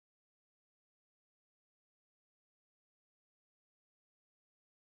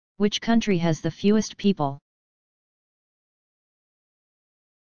Which country has the fewest people?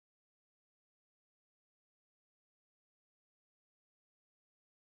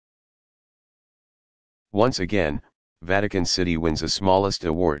 Once again, Vatican City wins a smallest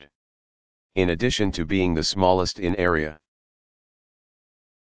award, in addition to being the smallest in area.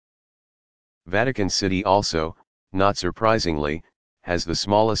 Vatican City also, not surprisingly, has the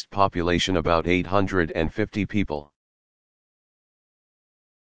smallest population, about 850 people.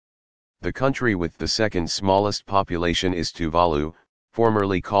 The country with the second smallest population is Tuvalu,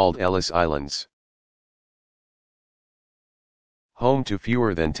 formerly called Ellis Islands. Home to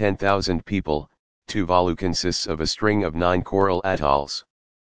fewer than 10,000 people, Tuvalu consists of a string of 9 coral atolls,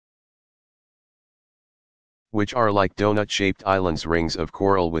 which are like donut-shaped islands, rings of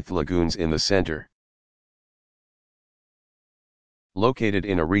coral with lagoons in the center. Located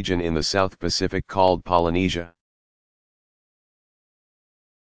in a region in the South Pacific called Polynesia.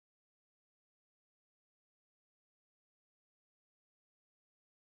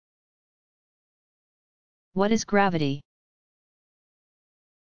 What is gravity?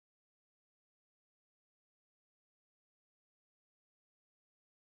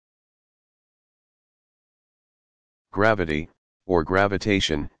 Gravity, or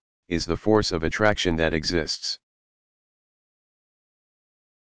gravitation, is the force of attraction that exists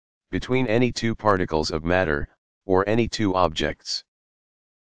between any two particles of matter, or any two objects.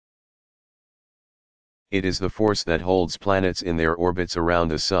 It is the force that holds planets in their orbits around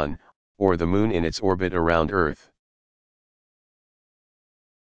the Sun, or the Moon in its orbit around Earth.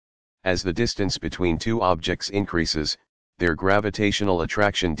 As the distance between two objects increases, their gravitational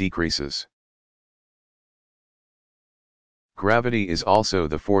attraction decreases. Gravity is also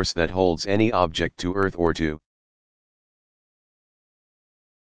the force that holds any object to Earth or to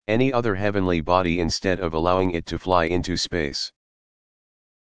any other heavenly body instead of allowing it to fly into space.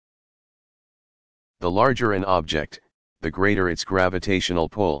 The larger an object, the greater its gravitational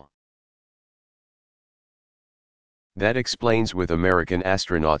pull. That explains with American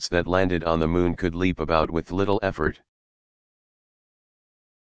astronauts that landed on the Moon could leap about with little effort.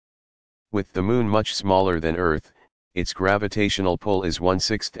 With the Moon much smaller than Earth, its gravitational pull is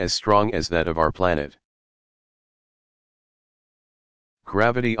 1/6 as strong as that of our planet.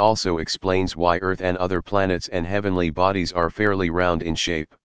 Gravity also explains why Earth and other planets and heavenly bodies are fairly round in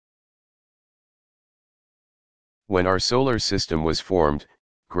shape. When our solar system was formed,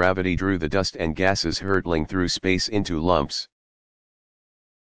 gravity drew the dust and gases hurtling through space into lumps.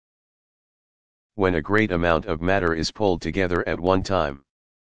 When a great amount of matter is pulled together at one time,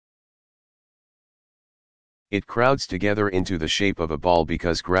 it crowds together into the shape of a ball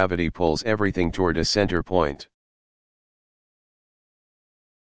because gravity pulls everything toward a center point.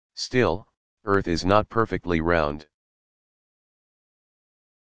 Still, Earth is not perfectly round.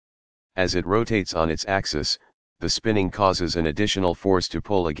 As it rotates on its axis, the spinning causes an additional force to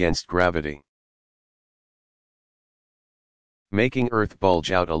pull against gravity, making Earth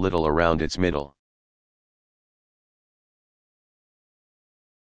bulge out a little around its middle.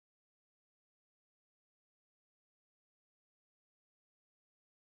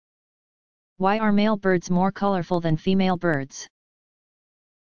 Why are male birds more colorful than female birds?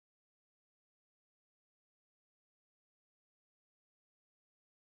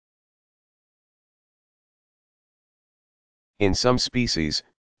 In some species,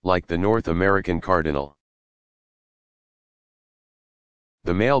 like the North American cardinal,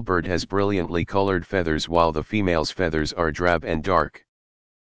 the male bird has brilliantly colored feathers while the female's feathers are drab and dark.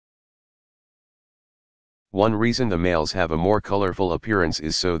 One reason the males have a more colorful appearance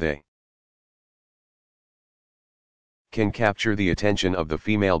is so they can capture the attention of the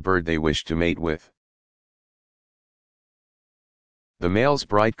female bird they wish to mate with. The male's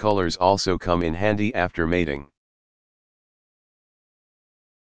bright colors also come in handy after mating.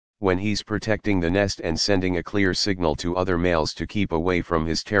 When he's protecting the nest and sending a clear signal to other males to keep away from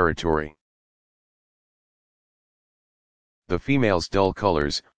his territory. The female's dull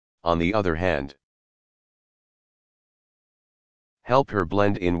colors, on the other hand, help her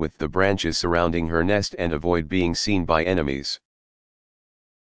blend in with the branches surrounding her nest and avoid being seen by enemies.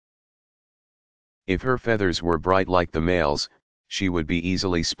 If her feathers were bright like the male's, she would be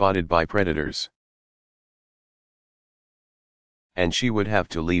easily spotted by predators, and she would have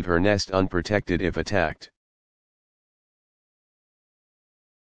to leave her nest unprotected if attacked.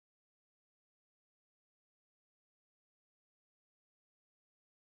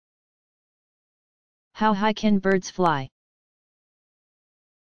 How high can birds fly?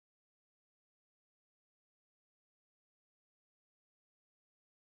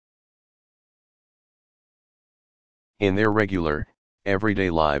 In their regular, everyday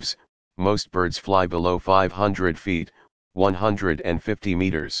lives, most birds fly below 500 feet, 150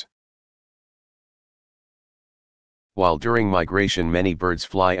 meters. While during migration many birds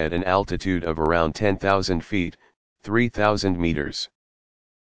fly at an altitude of around 10,000 feet, 3,000 meters.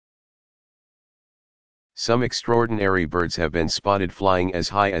 Some extraordinary birds have been spotted flying as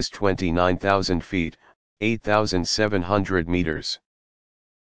high as 29,000 feet, 8,700 meters.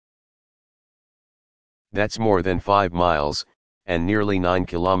 That's more than 5 miles, and nearly 9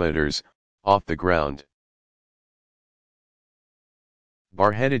 kilometers, off the ground.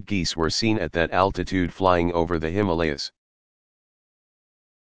 Bar-headed geese were seen at that altitude flying over the Himalayas.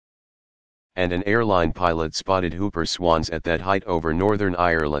 And an airline pilot spotted Hooper swans at that height over Northern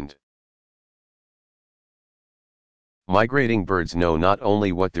Ireland. Migrating birds know not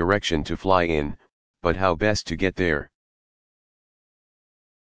only what direction to fly in, but how best to get there.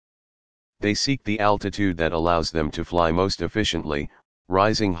 They seek the altitude that allows them to fly most efficiently,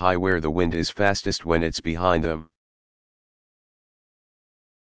 rising high where the wind is fastest when it's behind them,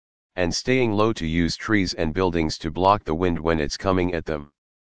 and staying low to use trees and buildings to block the wind when it's coming at them.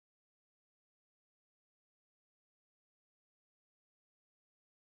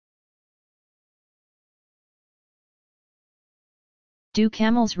 Do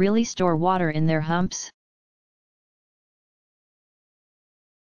camels really store water in their humps?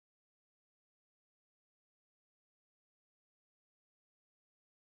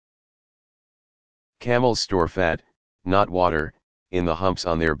 Camels store fat, not water, in the humps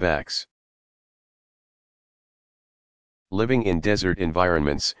on their backs. Living in desert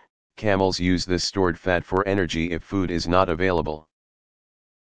environments, camels use this stored fat for energy if food is not available.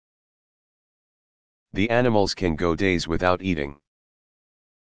 The animals can go days without eating.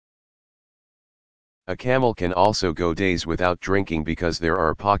 A camel can also go days without drinking because there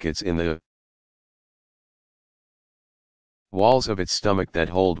are pockets in the walls of its stomach that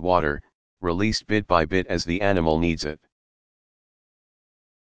hold water, released bit by bit as the animal needs it.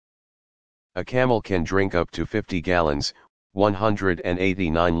 A camel can drink up to 50 gallons,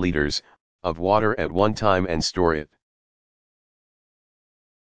 189 liters, of water at one time and store it.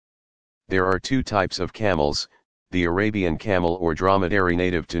 There are two types of camels, the Arabian camel or dromedary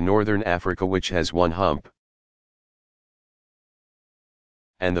native to northern Africa which has one hump,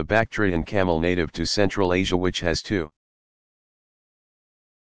 and the Bactrian camel native to Central Asia which has two.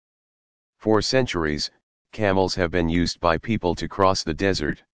 For centuries, camels have been used by people to cross the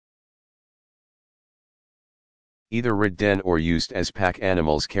desert, either ridden or used as pack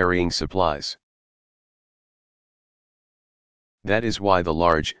animals carrying supplies. That is why the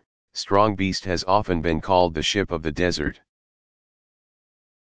large, strong beast has often been called the ship of the desert.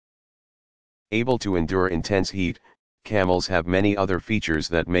 Able to endure intense heat, camels have many other features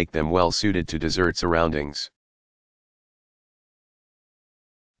that make them well suited to desert surroundings.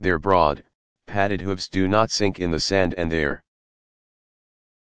 Their broad, padded hooves do not sink in the sand and their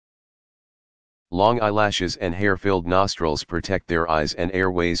long eyelashes and hair-filled nostrils protect their eyes and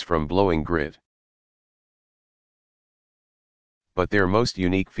airways from blowing grit. But their most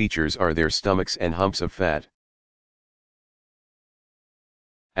unique features are their stomachs and humps of fat.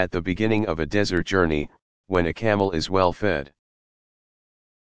 At the beginning of a desert journey, when a camel is well fed,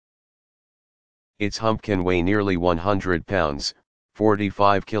 its hump can weigh nearly 100 pounds,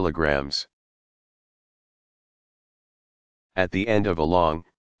 45 kilograms. At the end of a long,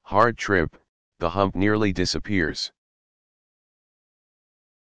 hard trip, the hump nearly disappears.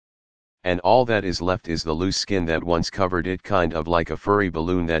 And all that is left is the loose skin that once covered it, kind of like a furry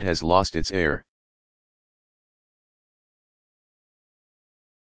balloon that has lost its air.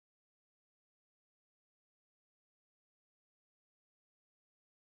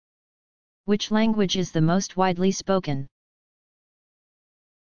 Which language is the most widely spoken?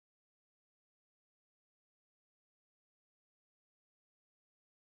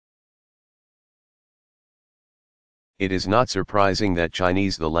 It is not surprising that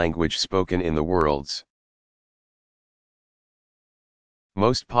Chinese the language spoken in the world's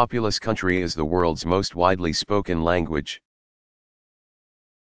most populous country is the world's most widely spoken language.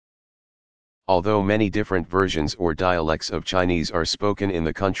 Although many different versions or dialects of Chinese are spoken in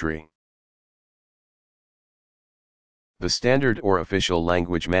the country, the standard or official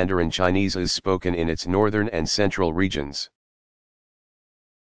language Mandarin Chinese is spoken in its northern and central regions.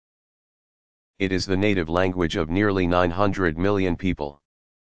 It is the native language of nearly 900 million people.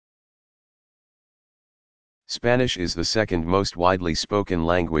 Spanish is the second most widely spoken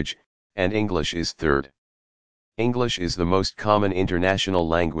language, and English is third. English is the most common international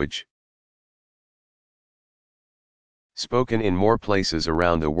language, spoken in more places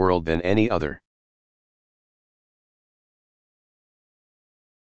around the world than any other.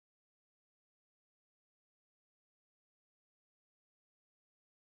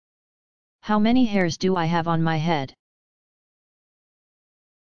 How many hairs do I have on my head?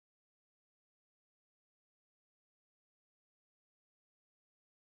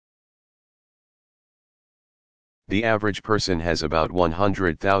 The average person has about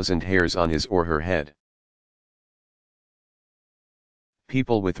 100,000 hairs on his or her head.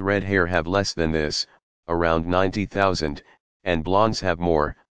 People with red hair have less than this, around 90,000, and blondes have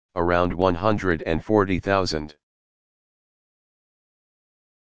more, around 140,000.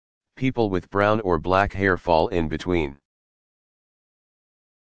 People with brown or black hair fall in between.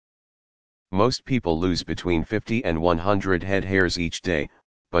 Most people lose between 50 and 100 head hairs each day,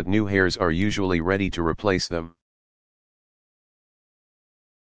 but new hairs are usually ready to replace them.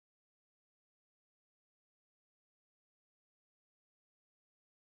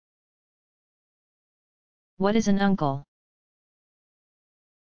 What is an uncle?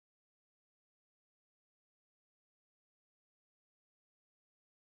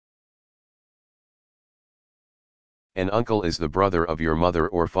 An uncle is the brother of your mother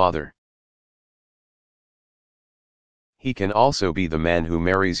or father. He can also be the man who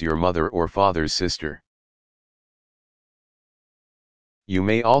marries your mother or father's sister. You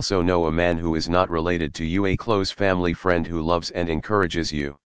may also know a man who is not related to you, a close family friend who loves and encourages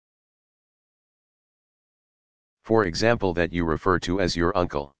you. For example, that you refer to as your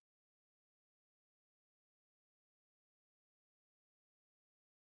uncle.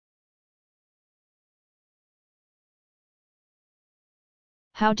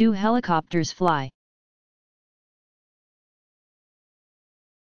 How do helicopters fly?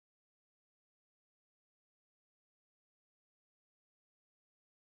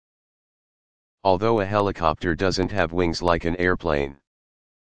 Although a helicopter doesn't have wings like an airplane,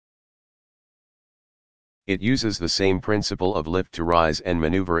 it uses the same principle of lift to rise and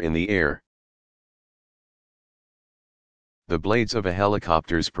maneuver in the air. The blades of a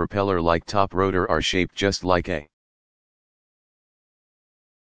helicopter's propeller-like top rotor are shaped just like a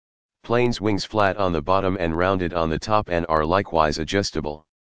plane's wings, flat on the bottom and rounded on the top, and are likewise adjustable.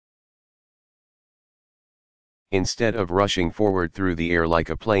 Instead of rushing forward through the air like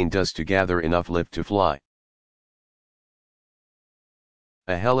a plane does to gather enough lift to fly,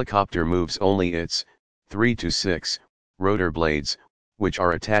 a helicopter moves only its 3 to 6 rotor blades, which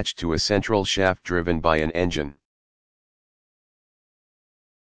are attached to a central shaft driven by an engine.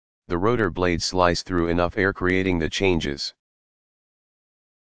 The rotor blades slice through enough air, creating the changes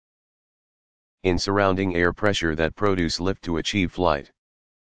in surrounding air pressure that produce lift to achieve flight.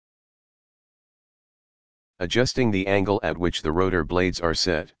 Adjusting the angle at which the rotor blades are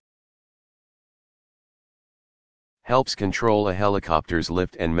set helps control a helicopter's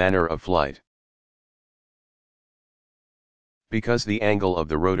lift and manner of flight. Because the angle of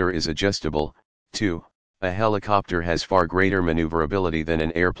the rotor is adjustable, too, a helicopter has far greater maneuverability than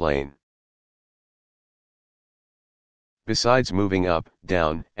an airplane. Besides moving up,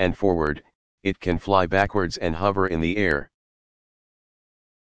 down, and forward, it can fly backwards and hover in the air.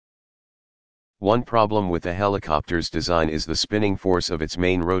 One problem with a helicopter's design is the spinning force of its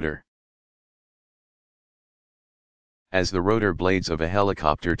main rotor. As the rotor blades of a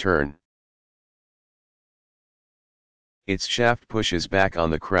helicopter turn, its shaft pushes back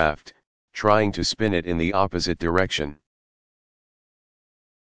on the craft, trying to spin it in the opposite direction.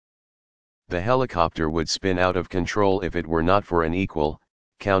 The helicopter would spin out of control if it were not for an equal,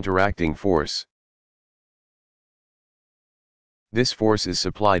 counteracting force. This force is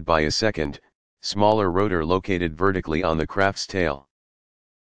supplied by a second, smaller rotor located vertically on the craft's tail.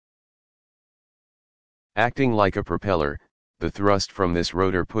 Acting like a propeller, the thrust from this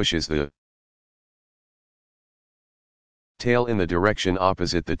rotor pushes the tail in the direction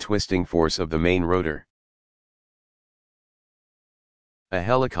opposite the twisting force of the main rotor. A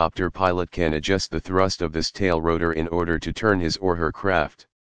helicopter pilot can adjust the thrust of this tail rotor in order to turn his or her craft.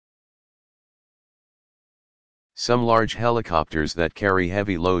 Some large helicopters that carry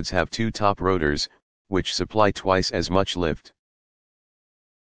heavy loads have two top rotors, which supply twice as much lift.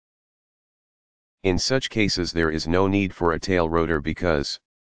 In such cases there is no need for a tail rotor because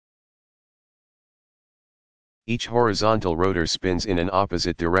each horizontal rotor spins in an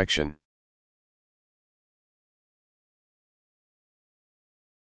opposite direction.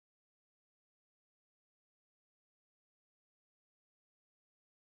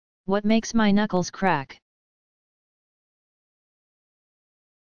 What makes my knuckles crack?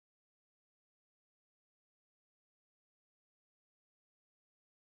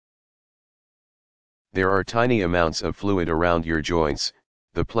 There are tiny amounts of fluid around your joints,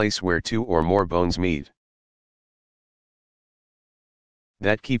 the place where two or more bones meet.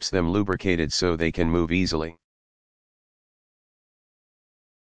 That keeps them lubricated so they can move easily.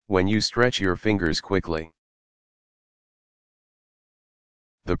 When you stretch your fingers quickly,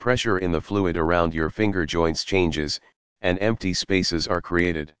 the pressure in the fluid around your finger joints changes, and empty spaces are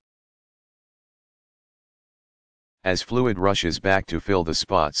created. As fluid rushes back to fill the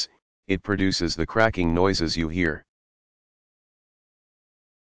spots, it produces the cracking noises you hear.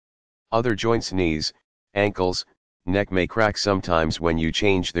 Other joints, knees, ankles, neck may crack sometimes when you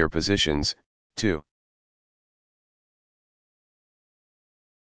change their positions, too.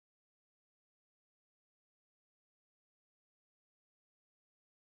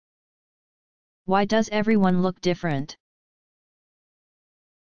 Why does everyone look different?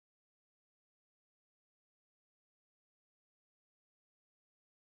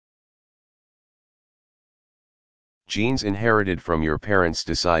 Genes inherited from your parents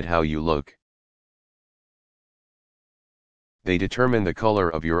decide how you look. They determine the color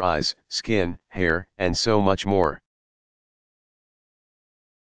of your eyes, skin, hair, and so much more.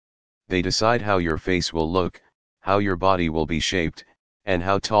 They decide how your face will look, how your body will be shaped, and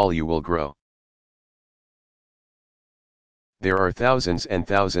how tall you will grow. There are thousands and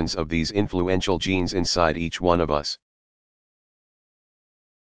thousands of these influential genes inside each one of us.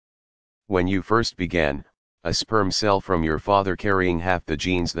 When you first began, a sperm cell from your father carrying half the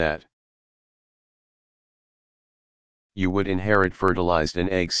genes that you would inherit fertilized an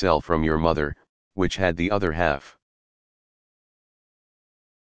egg cell from your mother, which had the other half.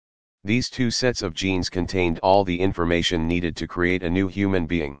 These two sets of genes contained all the information needed to create a new human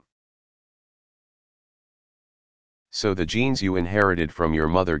being. So the genes you inherited from your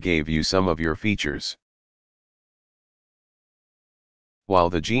mother gave you some of your features, while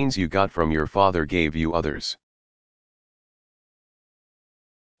the genes you got from your father gave you others.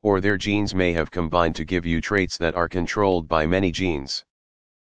 Or their genes may have combined to give you traits that are controlled by many genes.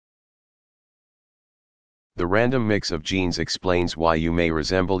 The random mix of genes explains why you may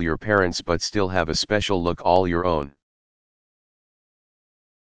resemble your parents but still have a special look all your own.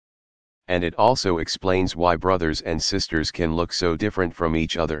 And it also explains why brothers and sisters can look so different from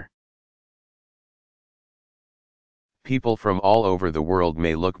each other. People from all over the world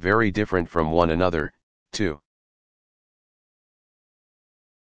may look very different from one another, too.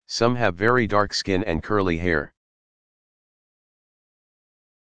 Some have very dark skin and curly hair.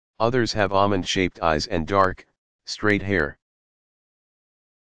 Others have almond-shaped eyes and dark, straight hair.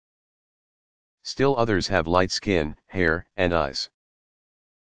 Still others have light skin, hair, and eyes.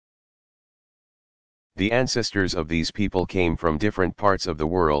 The ancestors of these people came from different parts of the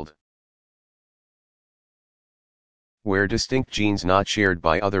world, where distinct genes not shared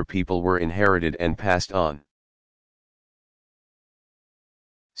by other people were inherited and passed on.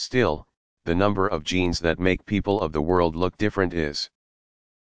 Still, the number of genes that make people of the world look different is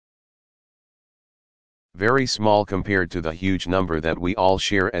very small compared to the huge number that we all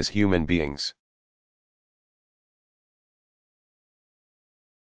share as human beings.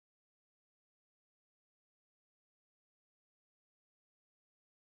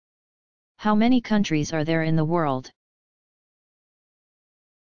 How many countries are there in the world?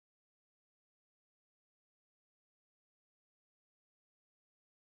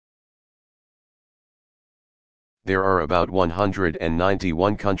 There are about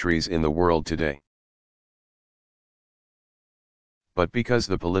 191 countries in the world today. But because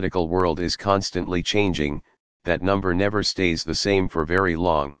the political world is constantly changing, that number never stays the same for very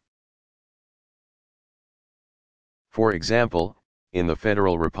long. For example, in the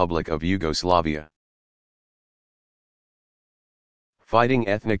Federal Republic of Yugoslavia, fighting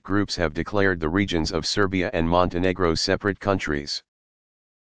ethnic groups have declared the regions of Serbia and Montenegro separate countries.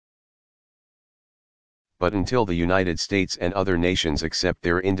 But until the United States and other nations accept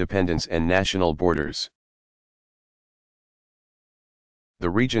their independence and national borders, the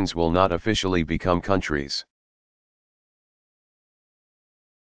regions will not officially become countries.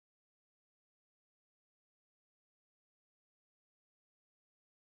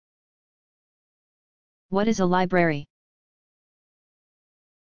 What is a library?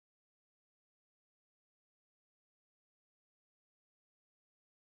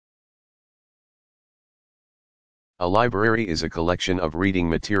 A library is a collection of reading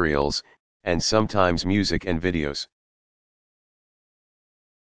materials, and sometimes music and videos.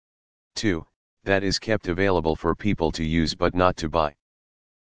 2. That is kept available for people to use but not to buy.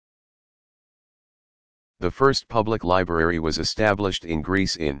 The first public library was established in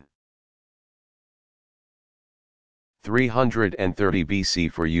Greece in 330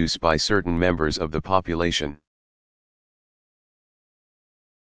 BC for use by certain members of the population.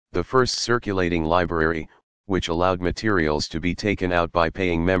 The first circulating library, which allowed materials to be taken out by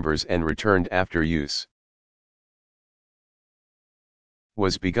paying members and returned after use.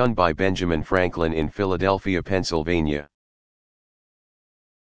 was begun by Benjamin Franklin in Philadelphia, Pennsylvania,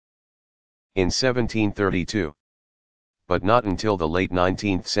 in 1732. But not until the late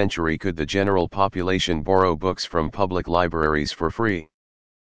 19th century could the general population borrow books from public libraries for free.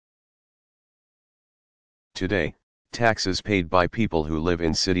 Today, taxes paid by people who live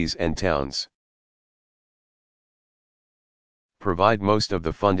in cities and towns provide most of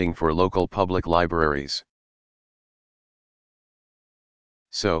the funding for local public libraries.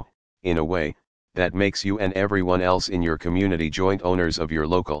 So, in a way, that makes you and everyone else in your community joint owners of your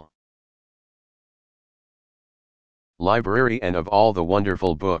local library and of all the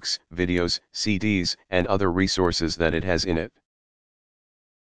wonderful books, videos, CDs, and other resources that it has in it.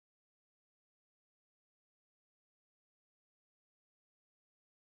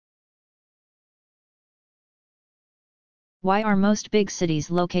 Why are most big cities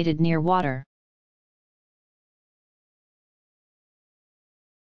located near water?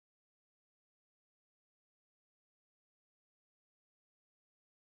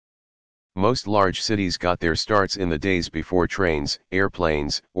 Most large cities got their starts in the days before trains,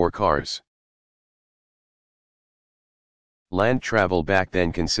 airplanes, or cars. Land travel back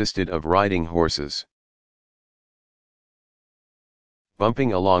then consisted of riding horses,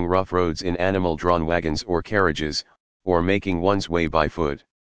 bumping along rough roads in animal-drawn wagons or carriages, or making one's way by foot.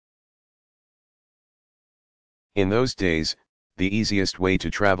 In those days, the easiest way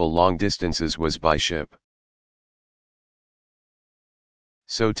to travel long distances was by ship.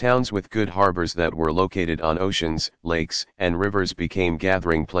 So towns with good harbors that were located on oceans, lakes, and rivers became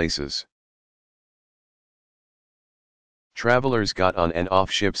gathering places. Travelers got on and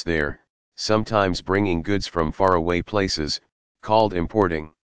off ships there, sometimes bringing goods from faraway places, called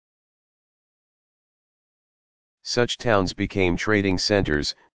importing. Such towns became trading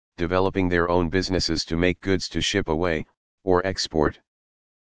centers, developing their own businesses to make goods to ship away, or export.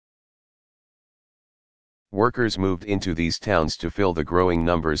 Workers moved into these towns to fill the growing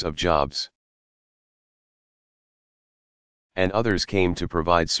numbers of jobs. And others came to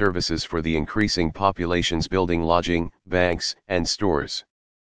provide services for the increasing populations, building lodging, banks, and stores.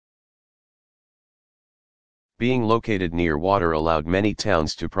 Being located near water allowed many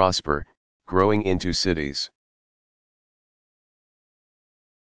towns to prosper, growing into cities.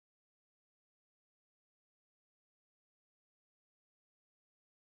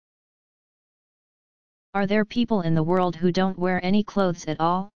 Are there people in the world who don't wear any clothes at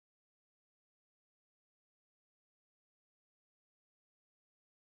all?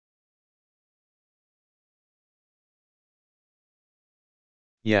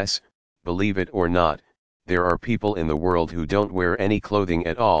 Yes, believe it or not, there are people in the world who don't wear any clothing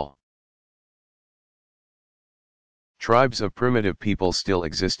at all. Tribes of primitive people still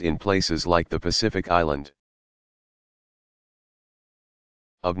exist in places like the Pacific Island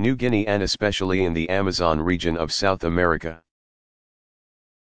of New Guinea and especially in the Amazon region of South America.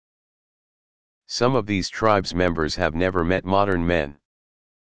 Some of these tribes members have never met modern men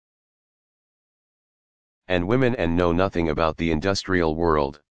and women and know nothing about the industrial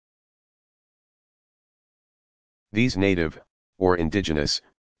world. These native, or indigenous,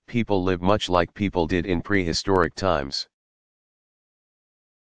 people live much like people did in prehistoric times,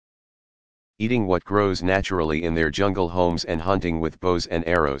 eating what grows naturally in their jungle homes and hunting with bows and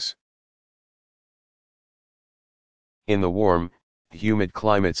arrows. In the warm, humid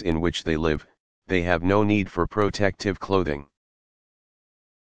climates in which they live, they have no need for protective clothing,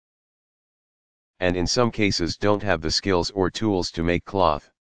 and in some cases don't have the skills or tools to make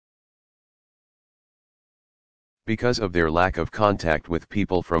cloth. Because of their lack of contact with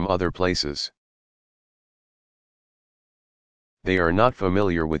people from other places, they are not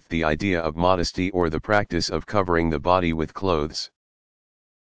familiar with the idea of modesty or the practice of covering the body with clothes,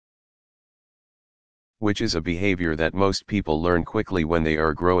 which is a behavior that most people learn quickly when they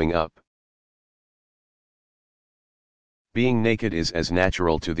are growing up. Being naked is as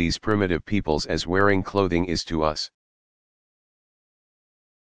natural to these primitive peoples as wearing clothing is to us.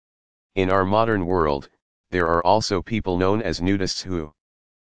 In our modern world, there are also people known as nudists who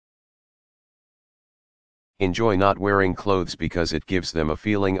enjoy not wearing clothes because it gives them a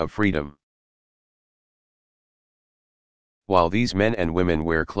feeling of freedom. While these men and women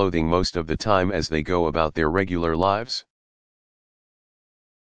wear clothing most of the time as they go about their regular lives,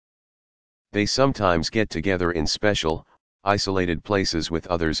 they sometimes get together in special, isolated places with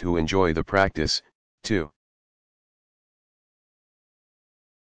others who enjoy the practice, too.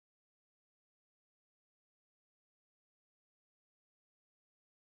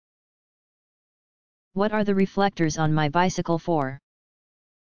 What are the reflectors on my bicycle for?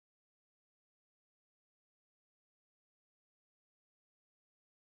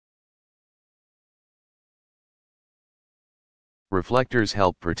 Reflectors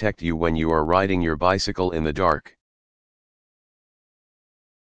help protect you when you are riding your bicycle in the dark.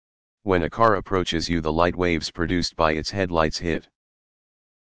 When a car approaches you, the light waves produced by its headlights hit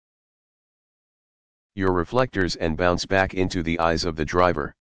your reflectors and bounce back into the eyes of the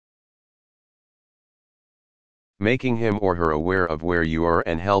driver, making him or her aware of where you are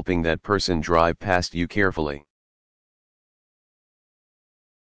and helping that person drive past you carefully.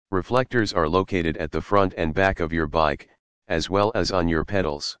 Reflectors are located at the front and back of your bike, as well as on your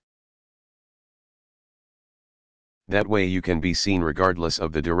pedals. That way you can be seen regardless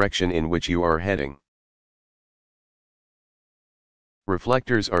of the direction in which you are heading.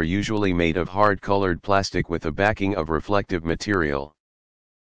 Reflectors are usually made of hard-colored plastic with a backing of reflective material.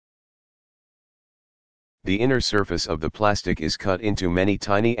 The inner surface of the plastic is cut into many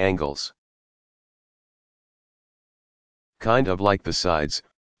tiny angles, kind of like the sides,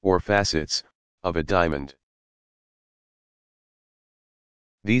 or facets, of a diamond.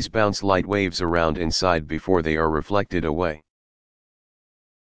 These bounce light waves around inside before they are reflected away,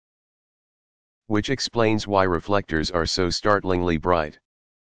 which explains why reflectors are so startlingly bright.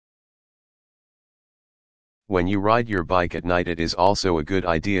 When you ride your bike at night, it is also a good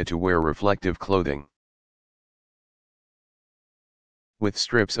idea to wear reflective clothing, with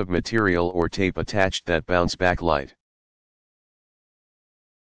strips of material or tape attached that bounce back light.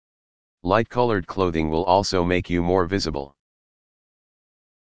 Light-colored clothing will also make you more visible.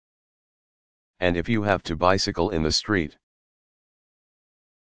 And if you have to bicycle in the street,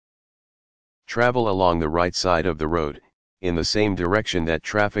 travel along the right side of the road, in the same direction that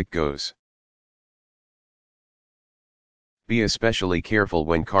traffic goes. Be especially careful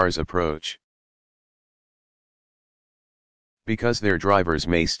when cars approach, because their drivers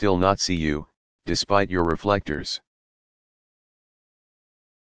may still not see you, despite your reflectors.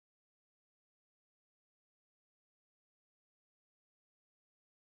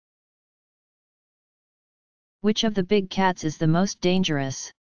 Which of the big cats is the most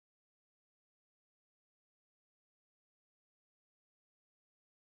dangerous?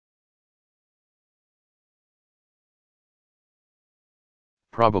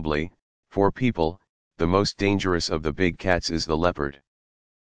 Probably, for people, the most dangerous of the big cats is the leopard,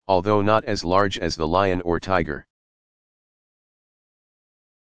 although not as large as the lion or tiger.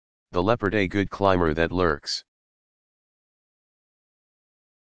 The leopard, a good climber that lurks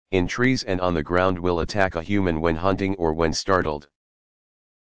in trees and on the ground, will attack a human when hunting or when startled.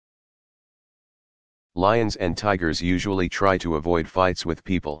 Lions and tigers usually try to avoid fights with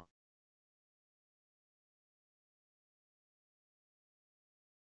people.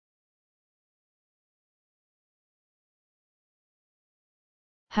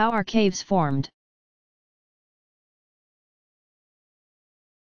 How are caves formed?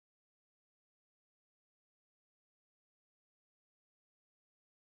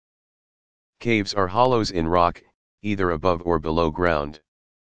 Caves are hollows in rock, either above or below ground.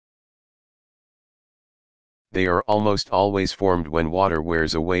 They are almost always formed when water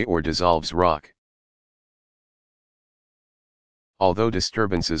wears away or dissolves rock. Although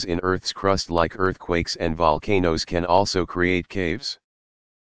disturbances in Earth's crust like earthquakes and volcanoes can also create caves.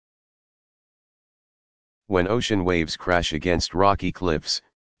 When ocean waves crash against rocky cliffs,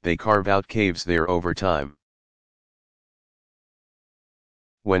 they carve out caves there over time.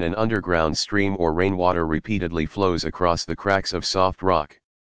 When an underground stream or rainwater repeatedly flows across the cracks of soft rock,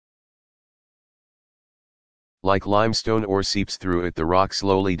 like limestone, or seeps through it, the rock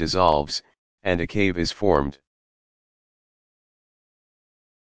slowly dissolves, and a cave is formed.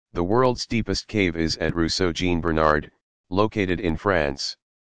 The world's deepest cave is at Rousseau Jean Bernard, located in France.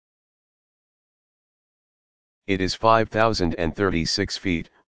 It is 5,036 feet,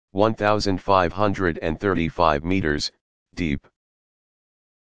 1,535 meters, deep.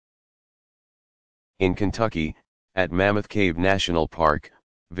 In Kentucky, at Mammoth Cave National Park,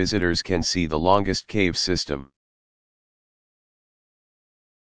 visitors can see the longest cave system.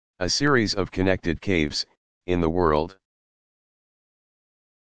 A series of connected caves, in the world.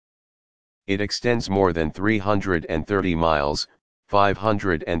 It extends more than 330 miles,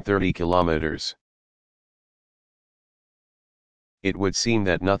 530 kilometers. It would seem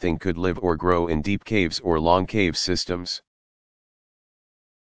that nothing could live or grow in deep caves or long cave systems,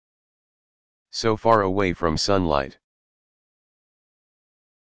 so far away from sunlight.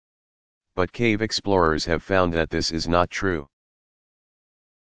 But cave explorers have found that this is not true.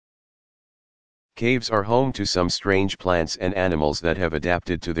 Caves are home to some strange plants and animals that have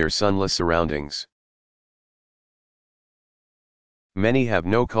adapted to their sunless surroundings. Many have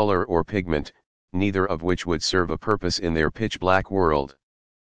no color or pigment, neither of which would serve a purpose in their pitch-black world.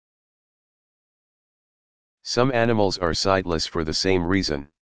 Some animals are sightless for the same reason.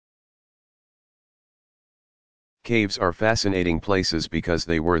 Caves are fascinating places because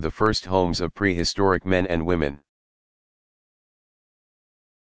they were the first homes of prehistoric men and women.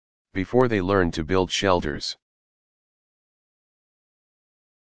 Before they learned to build shelters.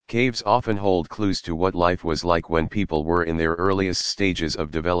 Caves often hold clues to what life was like when people were in their earliest stages of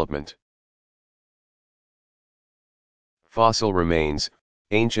development. Fossil remains,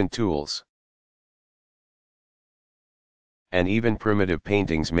 ancient tools, and even primitive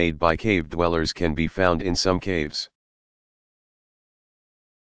paintings made by cave dwellers can be found in some caves.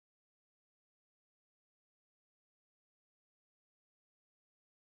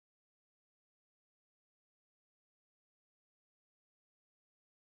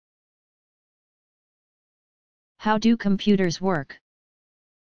 How do computers work?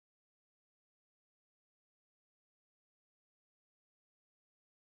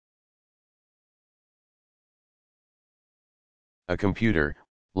 A computer,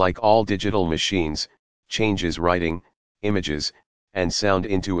 like all digital machines, changes writing, images, and sound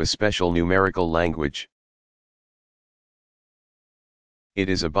into a special numerical language. It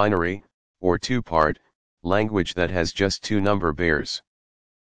is a binary, or two-part, language that has just two number pairs.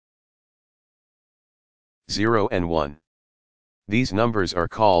 0 and 1. These numbers are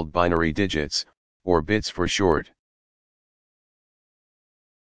called binary digits, or bits for short.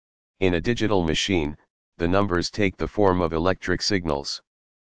 In a digital machine, the numbers take the form of electric signals.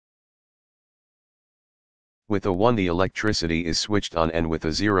 With a 1 the electricity is switched on and with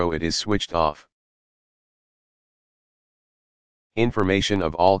a 0 it is switched off. Information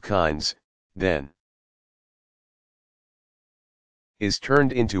of all kinds, then, is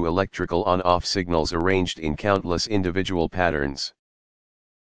turned into electrical on-off signals arranged in countless individual patterns.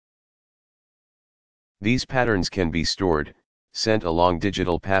 These patterns can be stored, sent along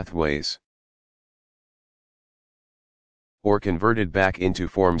digital pathways, or converted back into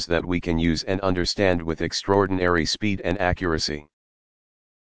forms that we can use and understand with extraordinary speed and accuracy.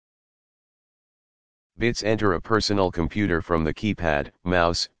 Bits enter a personal computer from the keypad,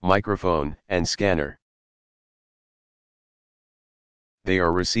 mouse, microphone, and scanner. They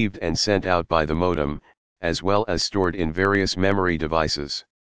are received and sent out by the modem, as well as stored in various memory devices.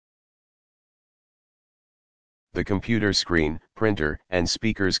 The computer screen, printer, and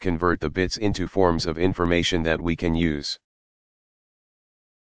speakers convert the bits into forms of information that we can use.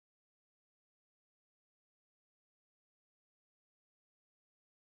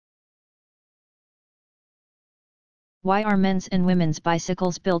 Why are men's and women's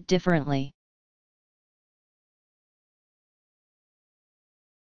bicycles built differently?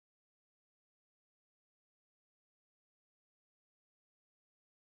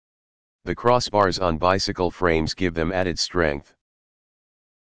 The crossbars on bicycle frames give them added strength.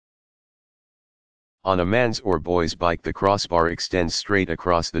 On a man's or boy's bike, the crossbar extends straight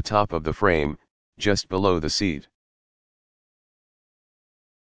across the top of the frame, just below the seat.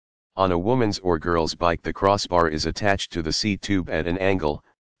 On a woman's or girl's bike, the crossbar is attached to the seat tube at an angle,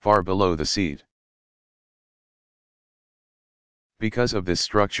 far below the seat. Because of this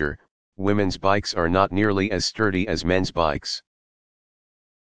structure, women's bikes are not nearly as sturdy as men's bikes.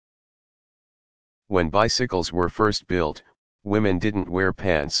 When bicycles were first built, women didn't wear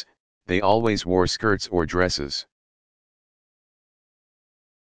pants, they always wore skirts or dresses.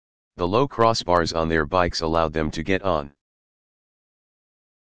 The low crossbars on their bikes allowed them to get on,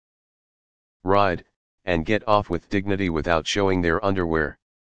 ride, and get off with dignity without showing their underwear.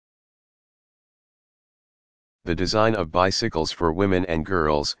 The design of bicycles for women and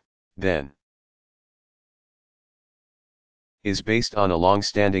girls, then, is based on a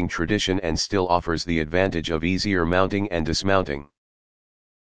long-standing tradition and still offers the advantage of easier mounting and dismounting.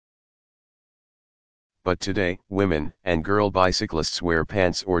 But today, women and girl bicyclists wear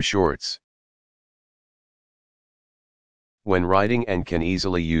pants or shorts when riding and can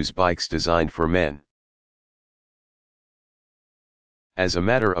easily use bikes designed for men. As a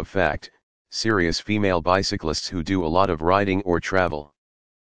matter of fact, serious female bicyclists who do a lot of riding or travel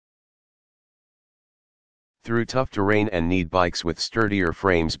through tough terrain and need bikes with sturdier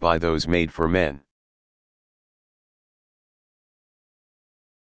frames by those made for men.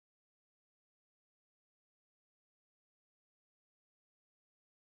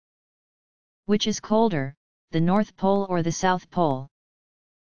 Which is colder, the North Pole or the South Pole?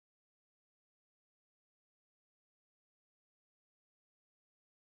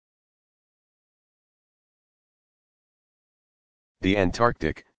 The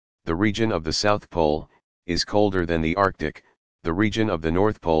Antarctic, the region of the South Pole, is colder than the Arctic, the region of the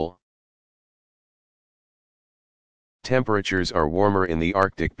North Pole. Temperatures are warmer in the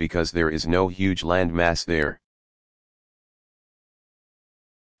Arctic because there is no huge land mass there.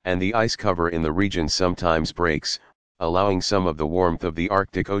 And the ice cover in the region sometimes breaks, allowing some of the warmth of the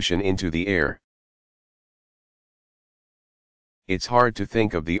Arctic Ocean into the air. It's hard to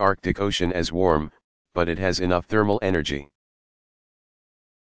think of the Arctic Ocean as warm, but it has enough thermal energy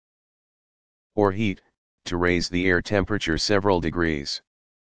or heat to raise the air temperature several degrees.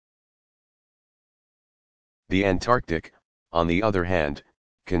 The Antarctic, on the other hand,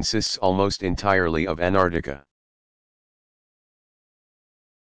 consists almost entirely of Antarctica,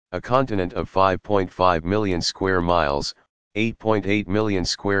 a continent of 5.5 million square miles, 8.8 million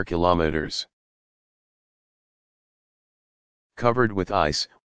square kilometers, covered with ice,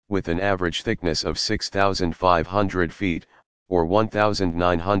 with an average thickness of 6,500 feet, or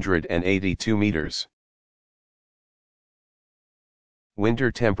 1,982 meters.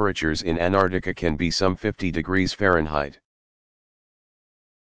 Winter temperatures in Antarctica can be some 50 degrees Fahrenheit.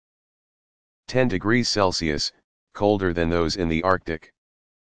 10 degrees Celsius, colder than those in the Arctic.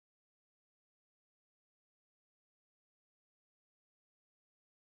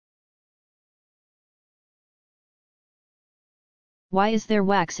 Why is there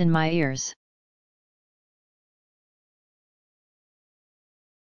wax in my ears?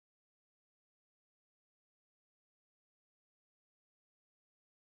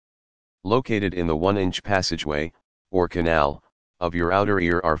 Located in the 1-inch passageway, or canal, of your outer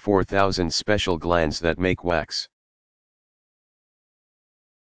ear are 4,000 special glands that make wax.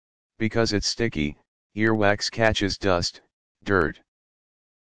 Because it's sticky, earwax catches dust, dirt,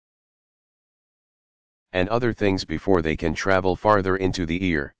 and other things before they can travel farther into the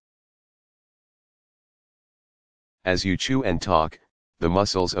ear. As you chew and talk, the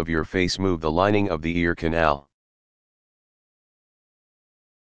muscles of your face move the lining of the ear canal.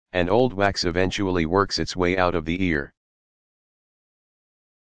 And old wax eventually works its way out of the ear.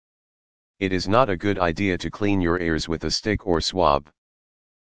 It is not a good idea to clean your ears with a stick or swab,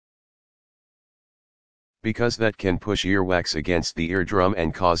 because that can push earwax against the eardrum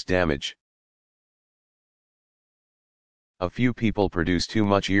and cause damage. A few people produce too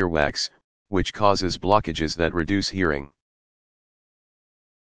much earwax, which causes blockages that reduce hearing.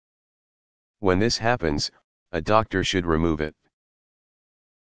 When this happens, a doctor should remove it.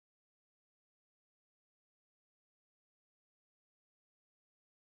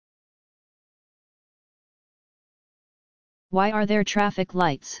 Why are there traffic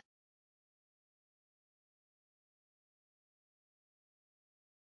lights?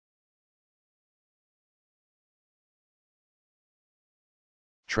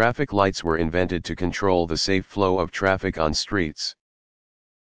 Traffic lights were invented to control the safe flow of traffic on streets.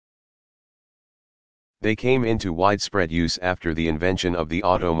 They came into widespread use after the invention of the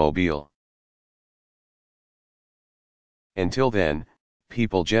automobile. Until then,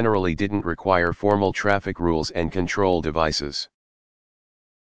 people generally didn't require formal traffic rules and control devices,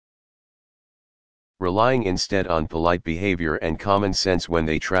 relying instead on polite behavior and common sense when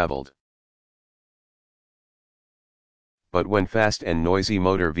they traveled. But when fast and noisy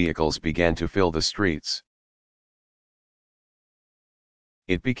motor vehicles began to fill the streets,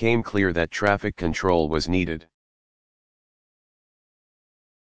 it became clear that traffic control was needed.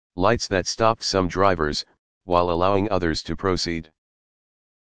 Lights that stopped some drivers, while allowing others to proceed,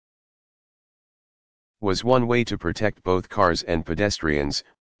 was one way to protect both cars and pedestrians,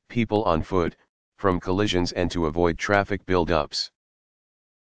 people on foot, from collisions and to avoid traffic build-ups.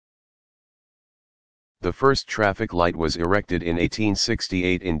 The first traffic light was erected in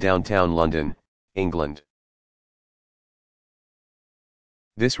 1868 in downtown London, England.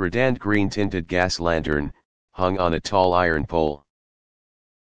 This redand green-tinted gas lantern, hung on a tall iron pole,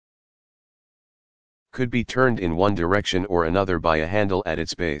 could be turned in one direction or another by a handle at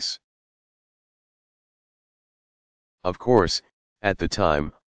its base. Of course, at the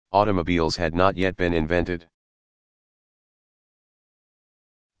time, automobiles had not yet been invented.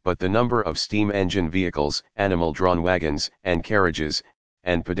 But the number of steam engine vehicles, animal-drawn wagons, and carriages,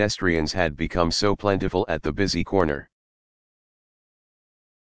 and pedestrians had become so plentiful at the busy corner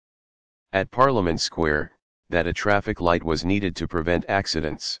at Parliament Square, that a traffic light was needed to prevent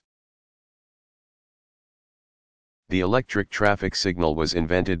accidents. The electric traffic signal was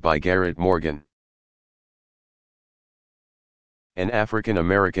invented by Garrett Morgan, an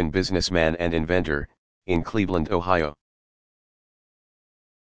African-American businessman and inventor, in Cleveland, Ohio.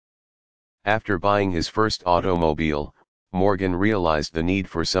 After buying his first automobile, Morgan realized the need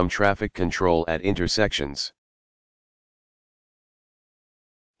for some traffic control at intersections.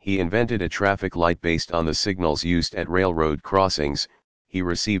 He invented a traffic light based on the signals used at railroad crossings. He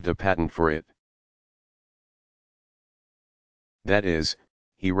received a patent for it. That is,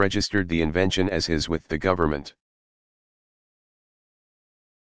 he registered the invention as his with the government.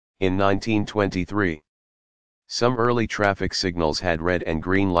 In 1923, some early traffic signals had red and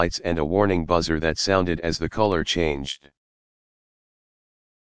green lights and a warning buzzer that sounded as the color changed.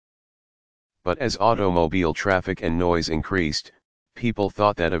 But as automobile traffic and noise increased, people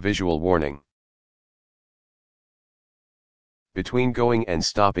thought that a visual warning between going and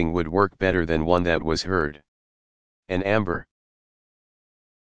stopping would work better than one that was heard. An amber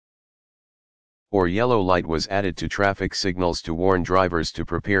or yellow light was added to traffic signals to warn drivers to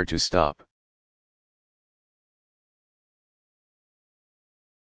prepare to stop.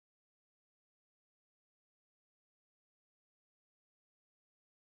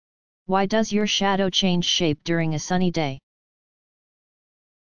 Why does your shadow change shape during a sunny day?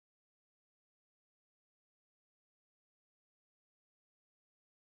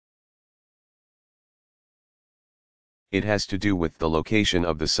 It has to do with the location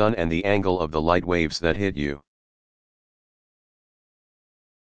of the sun and the angle of the light waves that hit you.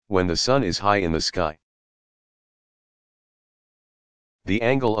 When the sun is high in the sky, the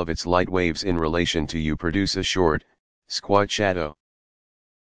angle of its light waves in relation to you produce a short, squat shadow.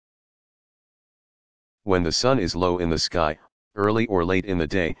 When the sun is low in the sky, early or late in the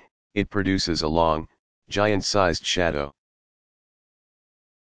day, it produces a long, giant-sized shadow.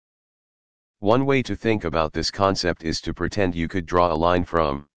 One way to think about this concept is to pretend you could draw a line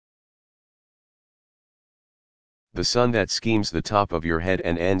from the sun that schemes the top of your head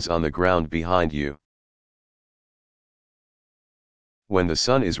and ends on the ground behind you. When the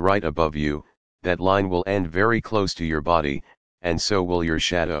sun is right above you, that line will end very close to your body, and so will your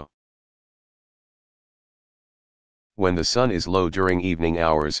shadow. When the sun is low during evening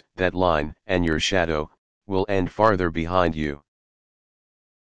hours, that line, and your shadow, will end farther behind you.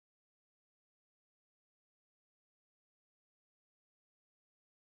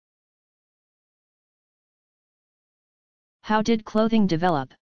 How did clothing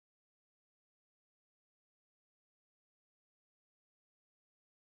develop?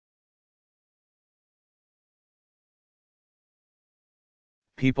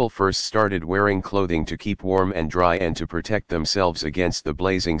 People first started wearing clothing to keep warm and dry and to protect themselves against the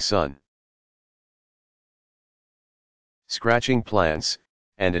blazing sun, scratching plants,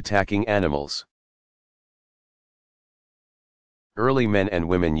 and attacking animals. Early men and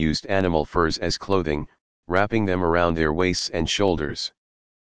women used animal furs as clothing, wrapping them around their waists and shoulders.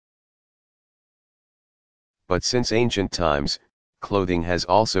 But since ancient times, clothing has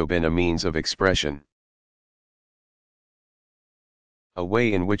also been a means of expression. A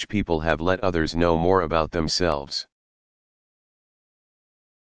way in which people have let others know more about themselves.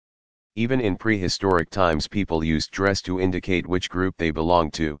 Even in prehistoric times, people used dress to indicate which group they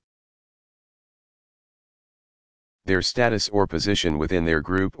belonged to, their status or position within their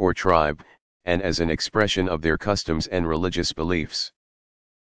group or tribe, and as an expression of their customs and religious beliefs.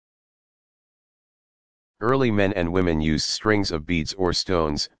 Early men and women used strings of beads or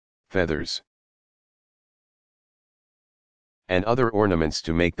stones, feathers, and other ornaments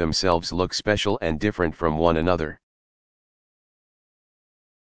to make themselves look special and different from one another.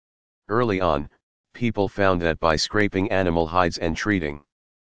 Early on, people found that by scraping animal hides and treating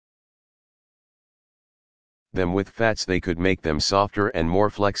them with fats they could make them softer and more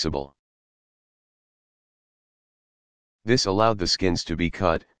flexible. This allowed the skins to be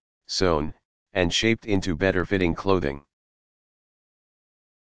cut, sewn, and shaped into better fitting clothing.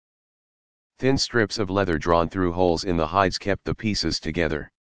 Thin strips of leather drawn through holes in the hides kept the pieces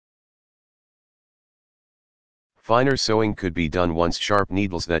together. Finer sewing could be done once sharp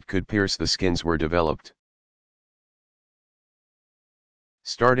needles that could pierce the skins were developed.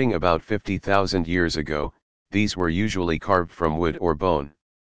 Starting about 50,000 years ago, these were usually carved from wood or bone.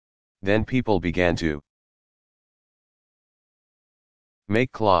 Then people began to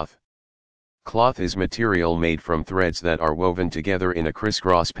make cloth. Cloth is material made from threads that are woven together in a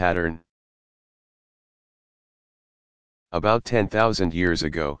crisscross pattern. About 10,000 years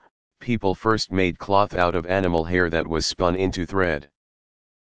ago, people first made cloth out of animal hair that was spun into thread.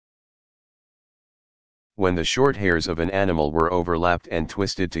 When the short hairs of an animal were overlapped and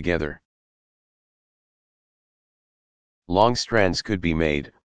twisted together, long strands could be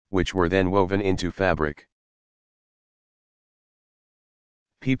made, which were then woven into fabric.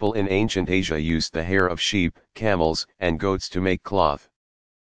 People in ancient Asia used the hair of sheep, camels, and goats to make cloth.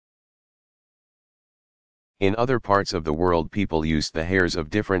 In other parts of the world, people used the hairs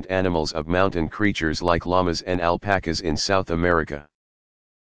of different animals of mountain creatures like llamas and alpacas in South America,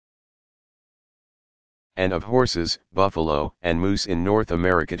 and of horses, buffalo, and moose in North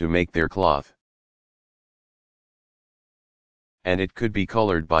America to make their cloth. And it could be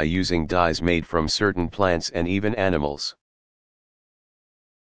colored by using dyes made from certain plants and even animals.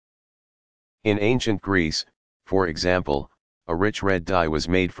 In ancient Greece, for example, a rich red dye was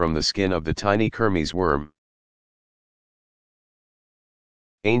made from the skin of the tiny Kermes worm.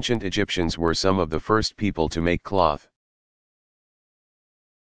 Ancient Egyptians were some of the first people to make cloth.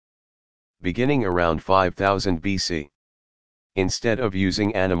 Beginning around 5000 BC. Instead of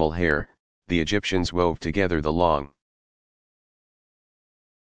using animal hair, the Egyptians wove together the long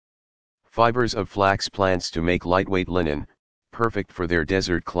fibers of flax plants to make lightweight linen, perfect for their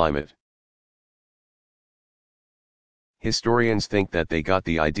desert climate. Historians think that they got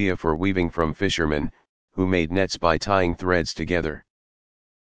the idea for weaving from fishermen, who made nets by tying threads together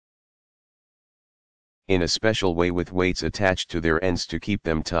in a special way with weights attached to their ends to keep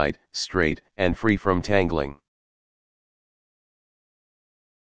them tight, straight, and free from tangling.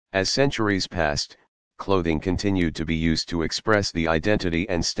 As centuries passed, clothing continued to be used to express the identity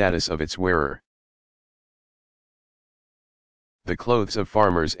and status of its wearer. The clothes of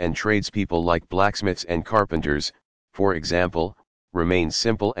farmers and tradespeople like blacksmiths and carpenters, for example, remained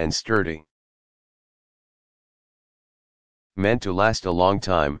simple and sturdy. Meant to last a long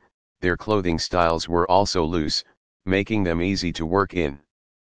time, their clothing styles were also loose, making them easy to work in.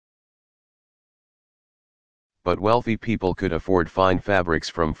 But wealthy people could afford fine fabrics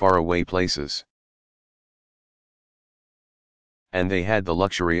from faraway places. And they had the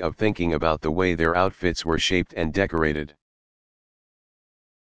luxury of thinking about the way their outfits were shaped and decorated.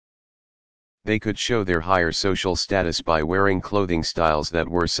 They could show their higher social status by wearing clothing styles that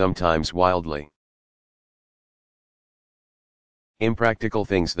were sometimes wildly impractical,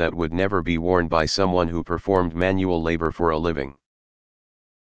 things that would never be worn by someone who performed manual labor for a living.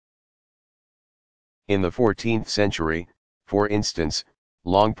 In the 14th century, for instance,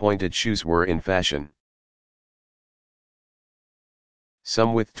 long pointed shoes were in fashion.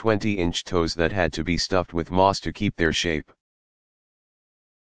 Some with 20-inch toes that had to be stuffed with moss to keep their shape.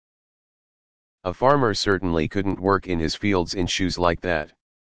 A farmer certainly couldn't work in his fields in shoes like that.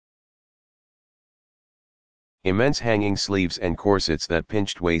 Immense hanging sleeves and corsets that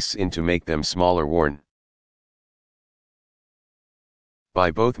pinched waists in to make them smaller worn by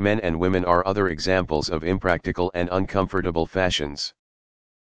both men and women are other examples of impractical and uncomfortable fashions.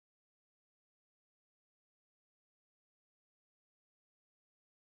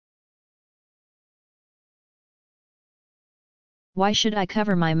 Why should I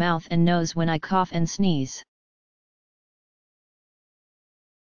cover my mouth and nose when I cough and sneeze?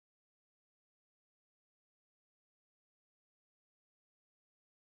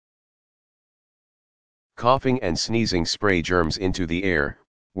 Coughing and sneezing spray germs into the air,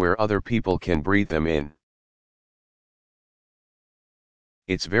 where other people can breathe them in.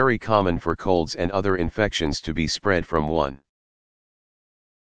 It's very common for colds and other infections to be spread from one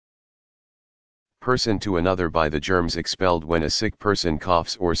person to another by the germs expelled when a sick person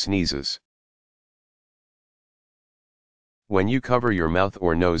coughs or sneezes. When you cover your mouth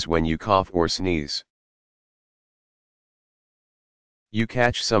or nose when you cough or sneeze, you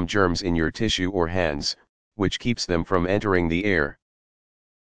catch some germs in your tissue or hands, which keeps them from entering the air.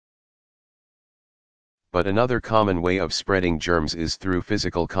 But another common way of spreading germs is through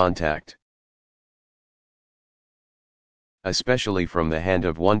physical contact, especially from the hand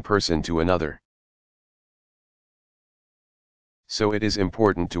of one person to another. So it is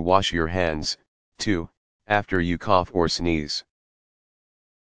important to wash your hands, too, after you cough or sneeze.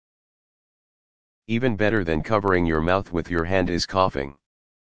 Even better than covering your mouth with your hand is coughing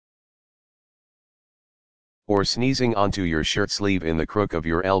or sneezing onto your shirt sleeve in the crook of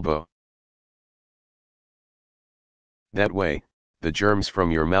your elbow. That way, the germs from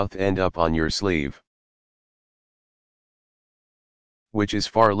your mouth end up on your sleeve, which is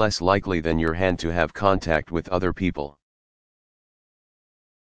far less likely than your hand to have contact with other people.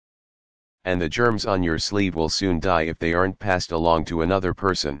 And the germs on your sleeve will soon die if they aren't passed along to another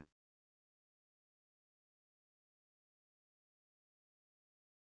person.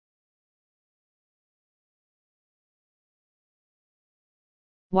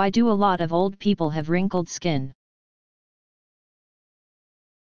 Why do a lot of old people have wrinkled skin?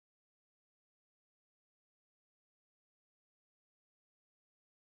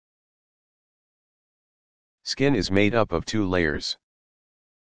 Skin is made up of two layers.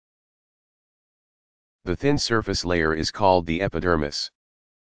 The thin surface layer is called the epidermis.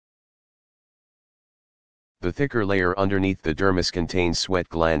 The thicker layer underneath the dermis contains sweat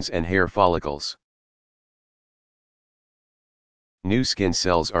glands and hair follicles. New skin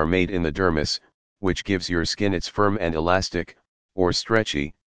cells are made in the dermis, which gives your skin its firm and elastic, or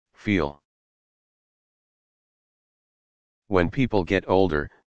stretchy, feel. When people get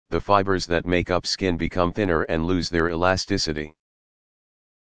older, the fibers that make up skin become thinner and lose their elasticity.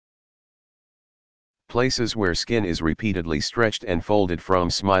 Places where skin is repeatedly stretched and folded from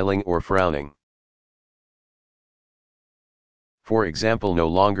smiling or frowning, for example, no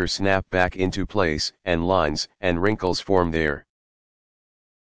longer snap back into place, and lines and wrinkles form there.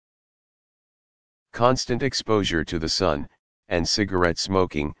 Constant exposure to the sun, and cigarette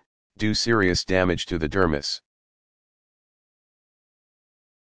smoking, do serious damage to the dermis,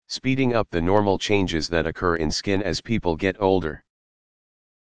 speeding up the normal changes that occur in skin as people get older.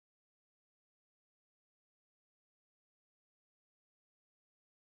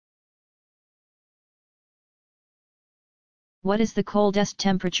 What is the coldest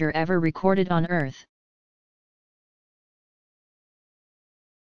temperature ever recorded on Earth?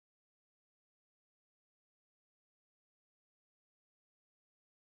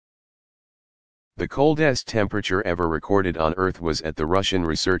 The coldest temperature ever recorded on Earth was at the Russian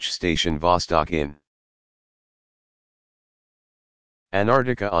research station Vostok in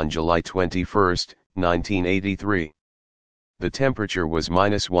Antarctica on July 21, 1983. The temperature was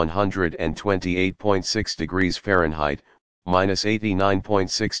 -128.6 degrees Fahrenheit,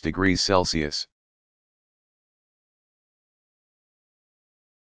 -89.6 degrees Celsius.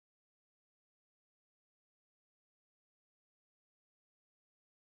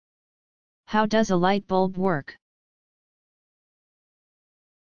 How does a light bulb work?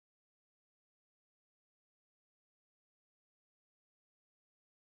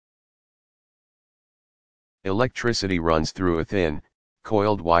 Electricity runs through a thin,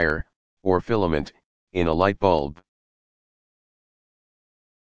 coiled wire, or filament, in a light bulb.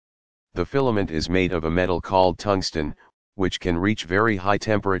 The filament is made of a metal called tungsten, which can reach very high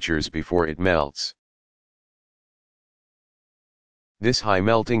temperatures before it melts. This high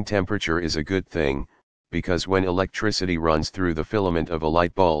melting temperature is a good thing, because when electricity runs through the filament of a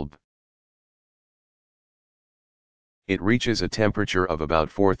light bulb, it reaches a temperature of about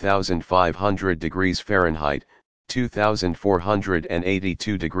 4,500 degrees Fahrenheit,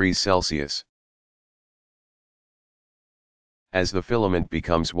 2,482 degrees Celsius. As the filament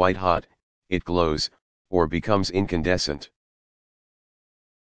becomes white hot, it glows, or becomes incandescent.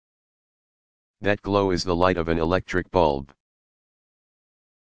 That glow is the light of an electric bulb.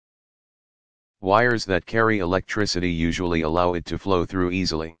 Wires that carry electricity usually allow it to flow through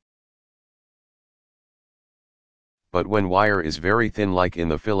easily. But when wire is very thin, like in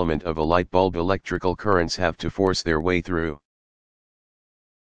the filament of a light bulb, electrical currents have to force their way through,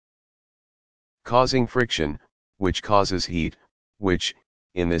 causing friction, which causes heat, which,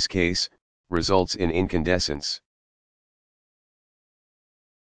 in this case, results in incandescence.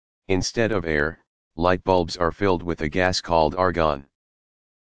 Instead of air, light bulbs are filled with a gas called argon.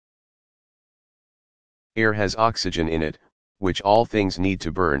 Air has oxygen in it, which all things need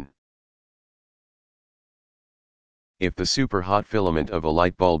to burn. If the super-hot filament of a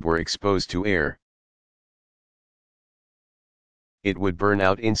light bulb were exposed to air, it would burn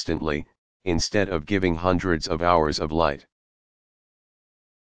out instantly, instead of giving hundreds of hours of light.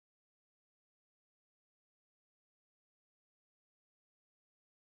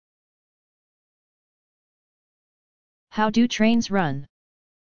 How do trains run?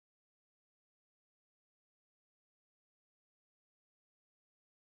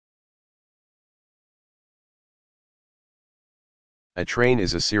 A train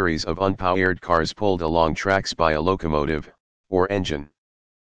is a series of unpowered cars pulled along tracks by a locomotive, or engine.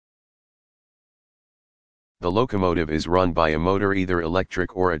 The locomotive is run by a motor, either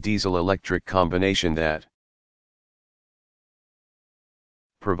electric or a diesel-electric combination, that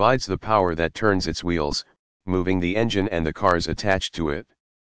provides the power that turns its wheels, moving the engine and the cars attached to it.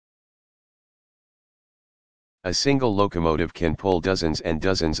 A single locomotive can pull dozens and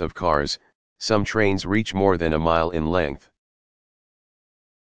dozens of cars. Some trains reach more than a mile in length.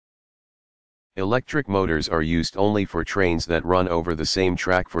 Electric motors are used only for trains that run over the same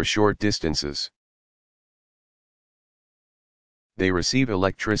track for short distances. They receive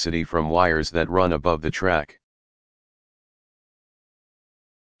electricity from wires that run above the track.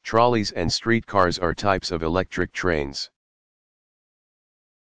 Trolleys and streetcars are types of electric trains.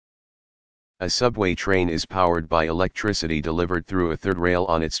 A subway train is powered by electricity delivered through a third rail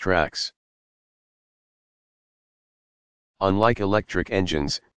on its tracks. Unlike electric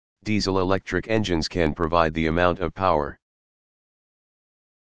engines, diesel-electric engines can provide the amount of power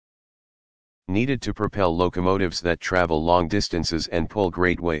needed to propel locomotives that travel long distances and pull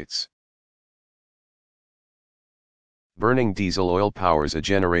great weights. Burning diesel oil powers a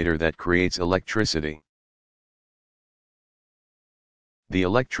generator that creates electricity. The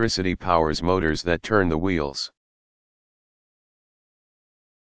electricity powers motors that turn the wheels.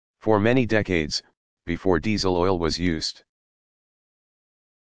 For many decades, before diesel oil was used,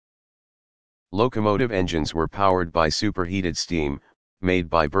 locomotive engines were powered by superheated steam, made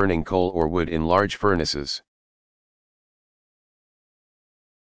by burning coal or wood in large furnaces.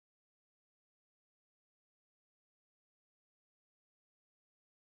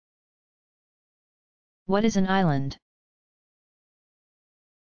 What is an island?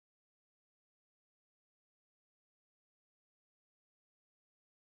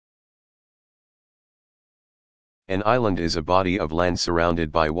 An island is a body of land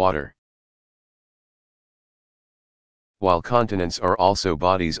surrounded by water. While continents are also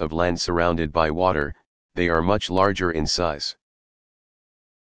bodies of land surrounded by water, they are much larger in size.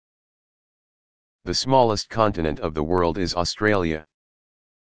 The smallest continent of the world is Australia.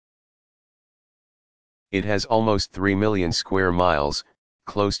 It has almost 3 million square miles,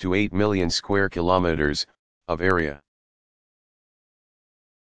 close to 8 million square kilometers, of area.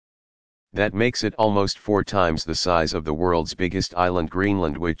 That makes it almost 4 times the size of the world's biggest island,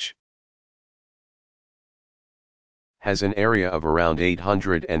 Greenland, which has an area of around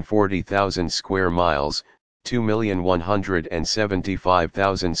 840,000 square miles,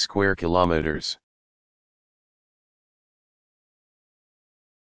 2,175,000 square kilometers.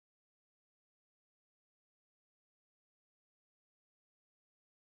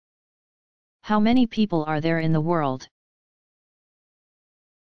 How many people are there in the world?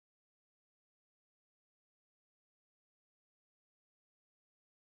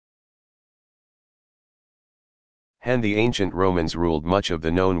 The ancient Romans ruled much of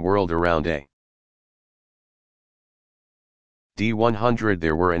the known world around AD 100.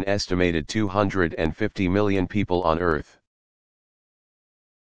 There were an estimated 250 million people on Earth.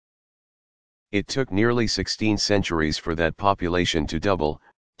 It took nearly 16 centuries for that population to double,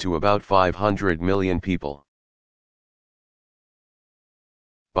 to about 500 million people.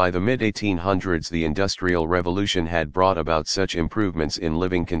 By the mid-1800s, the Industrial Revolution had brought about such improvements in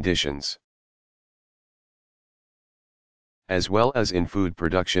living conditions, as well as in food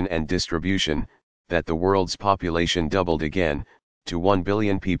production and distribution, that the world's population doubled again, to 1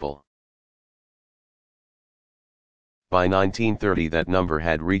 billion people. By 1930 that number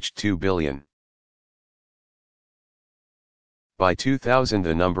had reached 2 billion. By 2000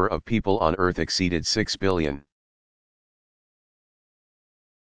 the number of people on Earth exceeded 6 billion.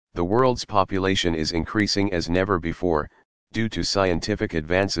 The world's population is increasing as never before, due to scientific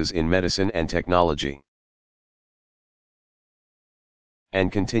advances in medicine and technology, and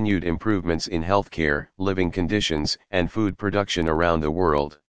continued improvements in healthcare, living conditions, and food production around the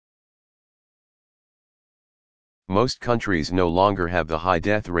world. Most countries no longer have the high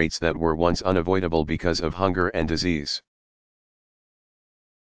death rates that were once unavoidable because of hunger and disease.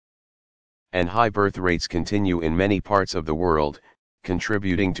 And high birth rates continue in many parts of the world,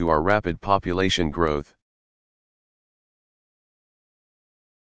 contributing to our rapid population growth.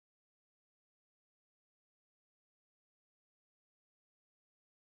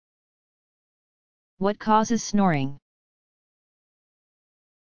 What causes snoring?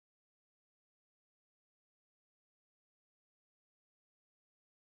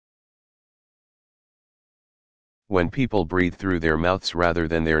 When people breathe through their mouths rather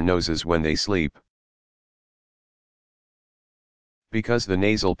than their noses when they sleep. Because the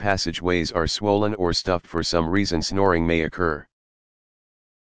nasal passageways are swollen or stuffed for some reason, snoring may occur.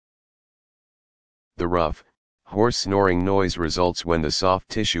 The rough, hoarse snoring noise results when the soft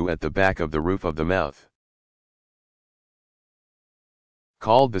tissue at the back of the roof of the mouth,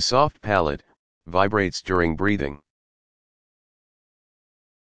 called the soft palate, vibrates during breathing.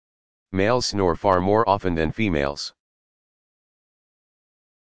 Males snore far more often than females.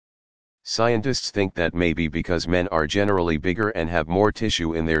 Scientists think that may be because men are generally bigger and have more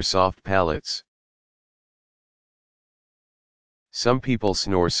tissue in their soft palates. Some people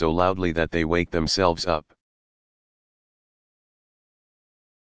snore so loudly that they wake themselves up.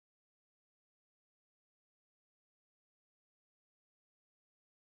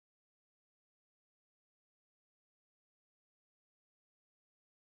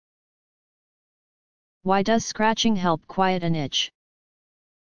 Why does scratching help quiet an itch?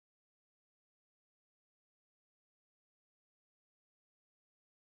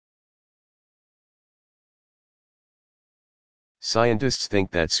 Scientists think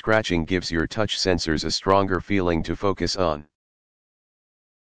that scratching gives your touch sensors a stronger feeling to focus on,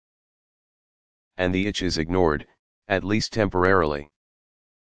 and the itch is ignored, at least temporarily.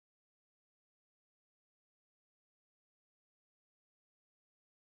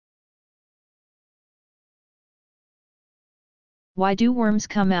 Why do worms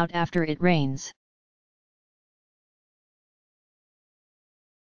come out after it rains?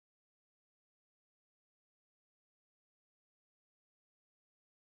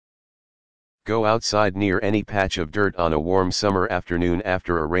 Go outside near any patch of dirt on a warm summer afternoon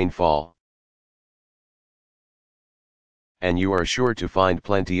after a rainfall, and you are sure to find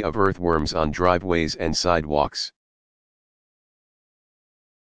plenty of earthworms on driveways and sidewalks.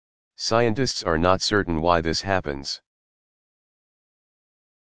 Scientists are not certain why this happens,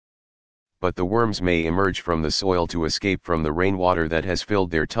 but the worms may emerge from the soil to escape from the rainwater that has filled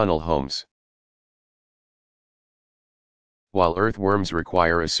their tunnel homes. While earthworms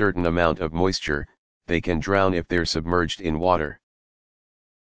require a certain amount of moisture, they can drown if they're submerged in water.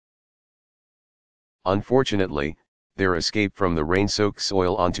 Unfortunately, their escape from the rain-soaked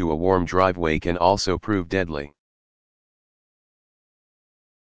soil onto a warm driveway can also prove deadly.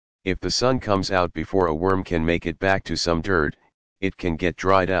 If the sun comes out before a worm can make it back to some dirt, it can get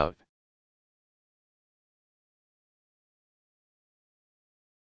dried out.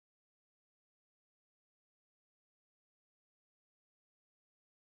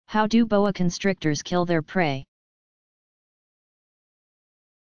 How do boa constrictors kill their prey?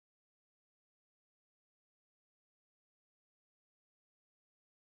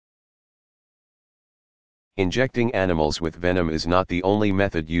 Injecting animals with venom is not the only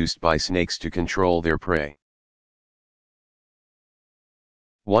method used by snakes to control their prey.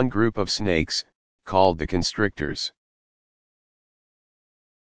 One group of snakes, called the constrictors,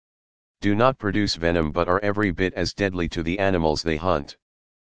 do not produce venom but are every bit as deadly to the animals they hunt.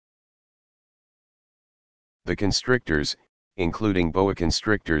 The constrictors, including boa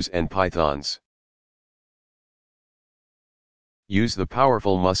constrictors and pythons, use the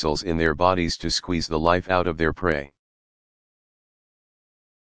powerful muscles in their bodies to squeeze the life out of their prey.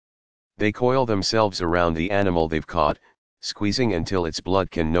 They coil themselves around the animal they've caught, squeezing until its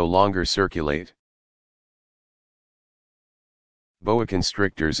blood can no longer circulate. Boa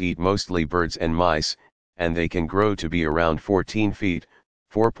constrictors eat mostly birds and mice, and they can grow to be around 14 feet,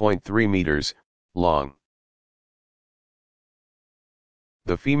 4.3 meters, long.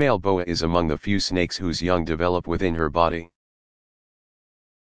 The female boa is among the few snakes whose young develop within her body.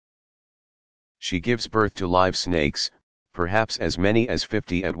 She gives birth to live snakes, perhaps as many as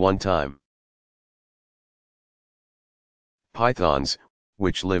 50 at one time. Pythons,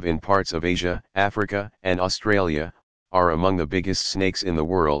 which live in parts of Asia, Africa, and Australia, are among the biggest snakes in the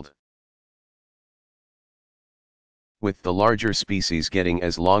world, with the larger species getting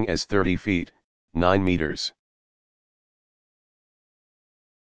as long as 30 feet, 9 meters.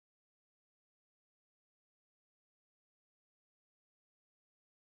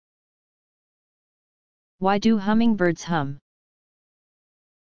 Why do hummingbirds hum?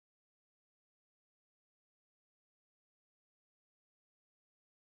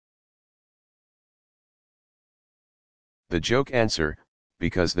 The joke answer,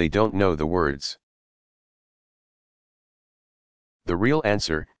 because they don't know the words. The real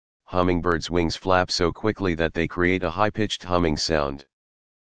answer, hummingbirds' wings flap so quickly that they create a high-pitched humming sound.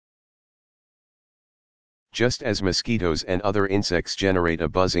 Just as mosquitoes and other insects generate a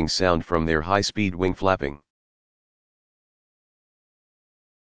buzzing sound from their high-speed wing flapping.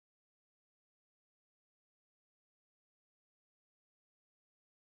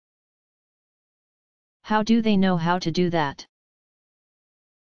 How do they know how to do that?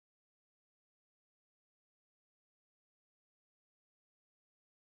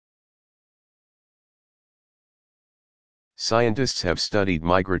 Scientists have studied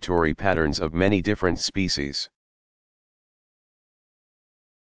migratory patterns of many different species,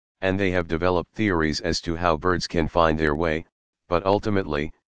 and they have developed theories as to how birds can find their way, but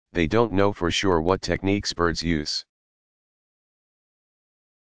ultimately, they don't know for sure what techniques birds use.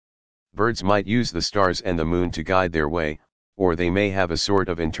 Birds might use the stars and the moon to guide their way, or they may have a sort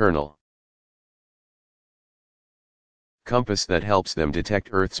of internal compass that helps them detect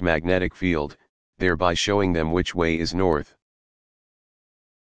Earth's magnetic field, thereby showing them which way is north.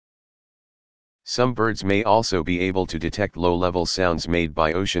 Some birds may also be able to detect low-level sounds made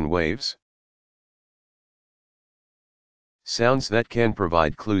by ocean waves. Sounds that can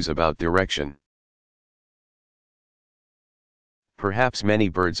provide clues about direction. Perhaps many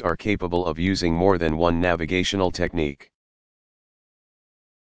birds are capable of using more than one navigational technique.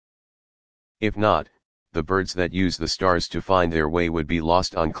 If not, the birds that use the stars to find their way would be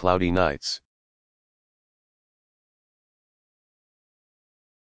lost on cloudy nights.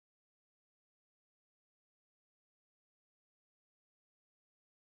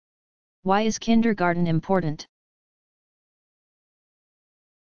 Why is kindergarten important?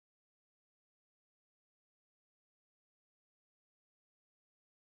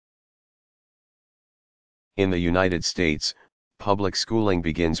 In the United States, public schooling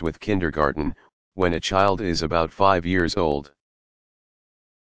begins with kindergarten, when a child is about 5 years old.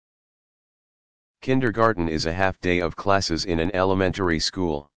 Kindergarten is a half day of classes in an elementary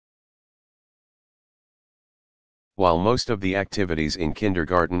school. While most of the activities in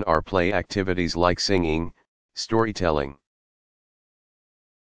kindergarten are play activities like singing, storytelling,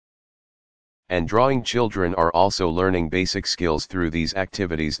 and drawing, children are also learning basic skills through these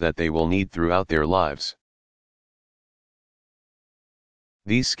activities that they will need throughout their lives.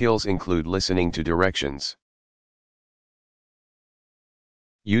 These skills include listening to directions,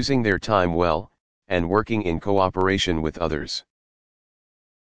 using their time well, and working in cooperation with others.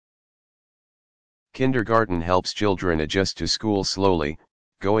 Kindergarten helps children adjust to school slowly,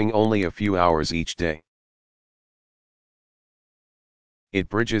 going only a few hours each day. It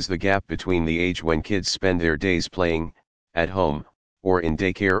bridges the gap between the age when kids spend their days playing, at home, or in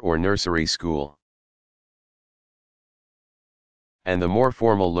daycare or nursery school, and the more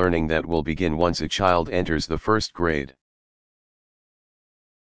formal learning that will begin once a child enters the first grade.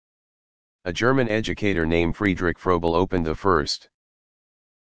 A German educator named Friedrich Froebel opened the first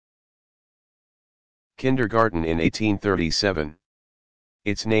kindergarten in 1837.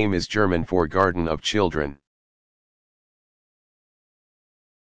 Its name is German for Garden of Children.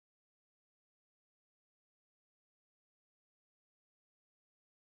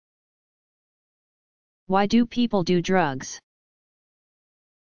 Why do people do drugs?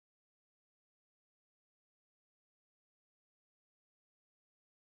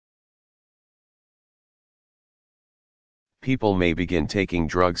 People may begin taking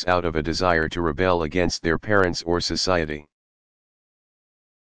drugs out of a desire to rebel against their parents or society,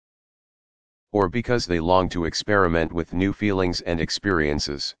 or because they long to experiment with new feelings and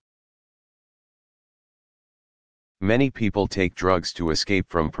experiences. Many people take drugs to escape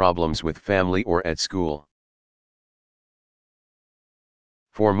from problems with family or at school.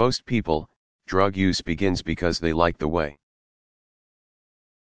 For most people, drug use begins because they like the way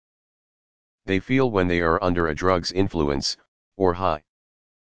they feel when they are under a drug's influence, or high.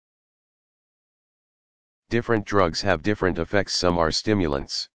 Different drugs have different effects. Some are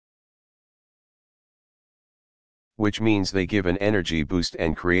stimulants, which means they give an energy boost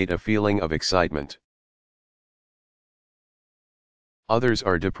and create a feeling of excitement. Others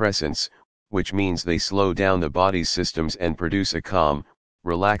are depressants, which means they slow down the body's systems and produce a calm,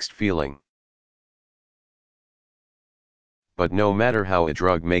 relaxed feeling. But no matter how a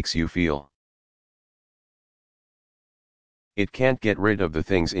drug makes you feel, it can't get rid of the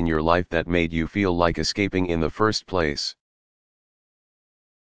things in your life that made you feel like escaping in the first place.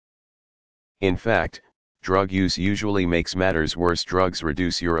 In fact, drug use usually makes matters worse. Drugs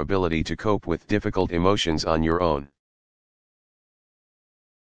reduce your ability to cope with difficult emotions on your own,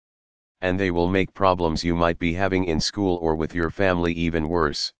 and they will make problems you might be having in school or with your family even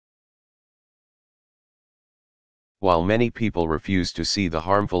worse. While many people refuse to see the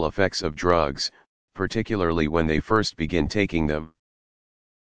harmful effects of drugs, particularly when they first begin taking them,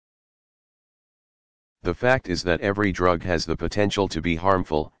 the fact is that every drug has the potential to be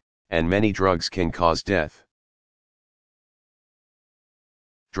harmful, and many drugs can cause death.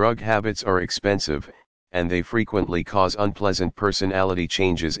 Drug habits are expensive, and they frequently cause unpleasant personality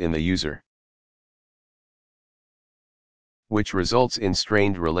changes in the user, which results in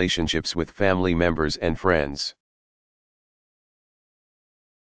strained relationships with family members and friends.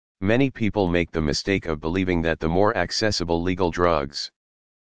 Many people make the mistake of believing that the more accessible legal drugs,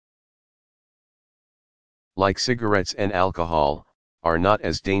 like cigarettes and alcohol, are not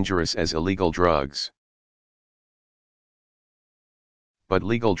as dangerous as illegal drugs. But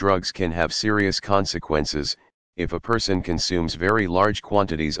legal drugs can have serious consequences if a person consumes very large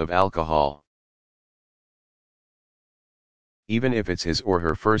quantities of alcohol. Even if it's his or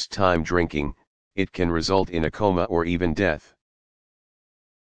her first time drinking, it can result in a coma or even death.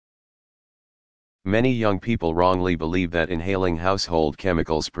 Many young people wrongly believe that inhaling household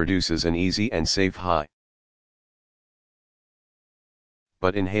chemicals produces an easy and safe high.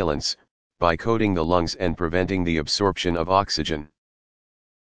 But inhalants, by coating the lungs and preventing the absorption of oxygen,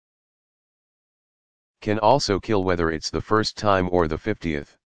 can also kill, whether it's the first time or the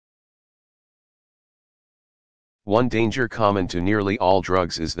 50th. One danger common to nearly all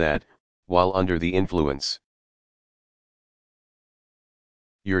drugs is that, while under the influence,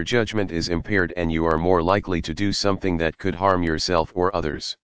 your judgment is impaired and you are more likely to do something that could harm yourself or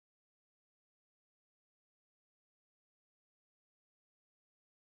others.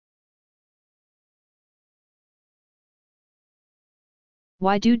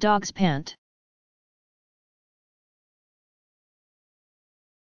 Why do dogs pant?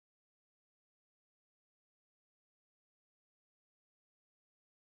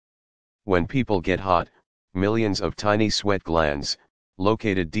 When people get hot, millions of tiny sweat glands,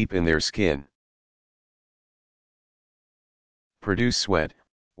 located deep in their skin, produce sweat,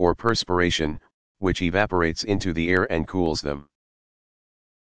 or perspiration, which evaporates into the air and cools them.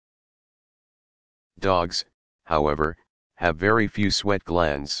 Dogs, however, have very few sweat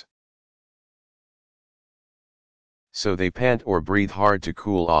glands. So they pant or breathe hard to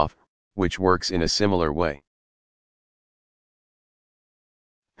cool off, which works in a similar way.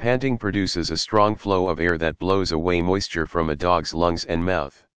 Panting produces a strong flow of air that blows away moisture from a dog's lungs and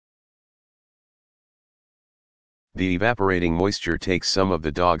mouth. The evaporating moisture takes some of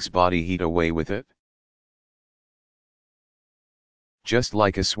the dog's body heat away with it. Just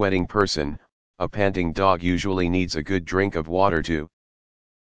like a sweating person, a panting dog usually needs a good drink of water to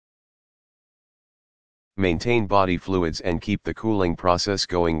maintain body fluids and keep the cooling process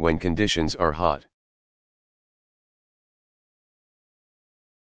going when conditions are hot.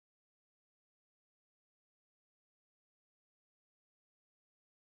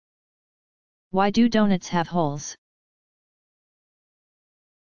 Why do donuts have holes?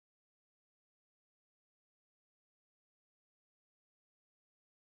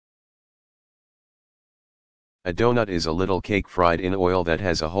 A donut is a little cake fried in oil that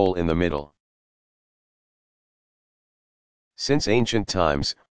has a hole in the middle. Since ancient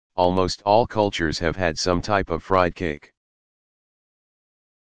times, almost all cultures have had some type of fried cake.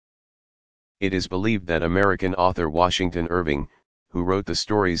 It is believed that American author Washington Irving, who wrote the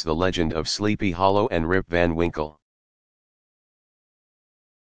stories The Legend of Sleepy Hollow and Rip Van Winkle,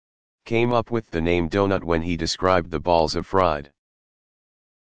 came up with the name donut when he described the balls of fried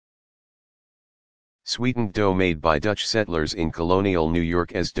sweetened dough made by Dutch settlers in colonial New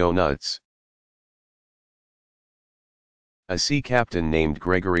York as doughnuts. A sea captain named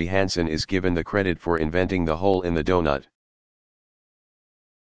Gregory Hansen is given the credit for inventing the hole in the donut.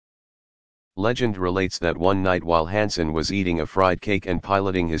 Legend relates that one night while Hansen was eating a fried cake and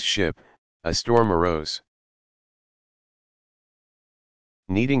piloting his ship, a storm arose.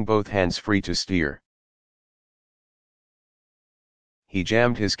 Needing both hands free to steer, he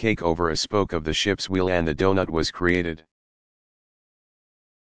jammed his cake over a spoke of the ship's wheel and the donut was created.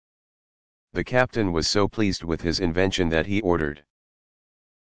 The captain was so pleased with his invention that he ordered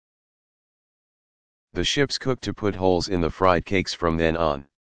the ship's cook to put holes in the fried cakes from then on.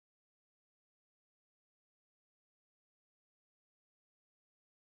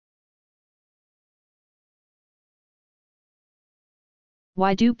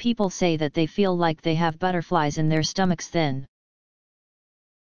 Why do people say that they feel like they have butterflies in their stomachs then?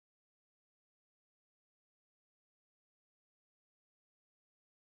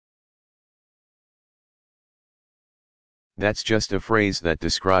 That's just a phrase that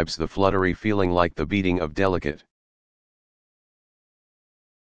describes the fluttery feeling like the beating of delicate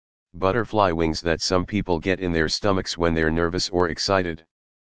butterfly wings that some people get in their stomachs when they're nervous or excited.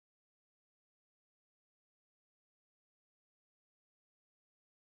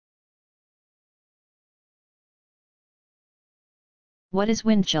 What is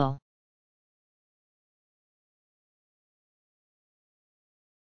wind chill?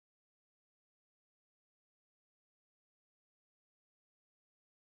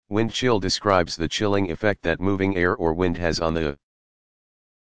 Wind chill describes the chilling effect that moving air or wind has on the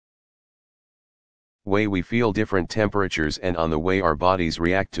way we feel different temperatures and on the way our bodies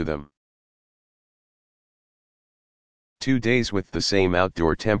react to them. 2 days with the same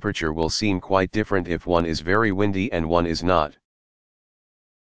outdoor temperature will seem quite different if one is very windy and one is not.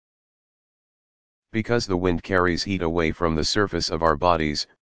 Because the wind carries heat away from the surface of our bodies,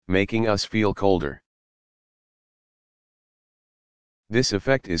 making us feel colder. This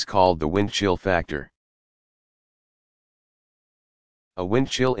effect is called the wind chill factor. A wind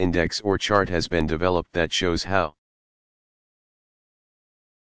chill index or chart has been developed that shows how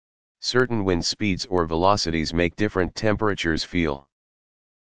certain wind speeds or velocities make different temperatures feel.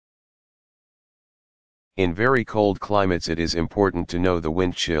 In very cold climates it is important to know the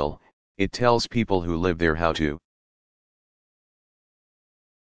wind chill. It tells people who live there how to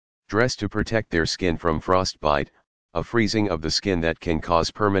dress to protect their skin from frostbite, a freezing of the skin that can cause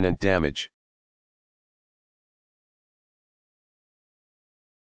permanent damage.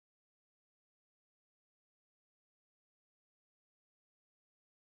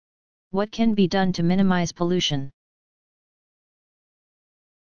 What can be done to minimize pollution?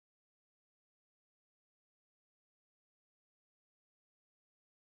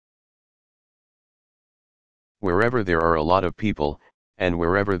 Wherever there are a lot of people, and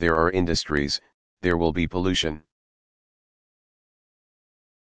wherever there are industries, there will be pollution.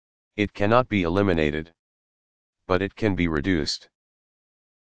 It cannot be eliminated, but it can be reduced.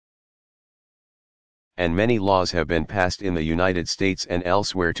 And many laws have been passed in the United States and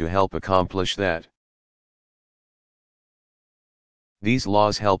elsewhere to help accomplish that. These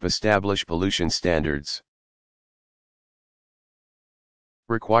laws help establish pollution standards,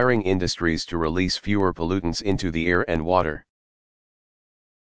 requiring industries to release fewer pollutants into the air and water.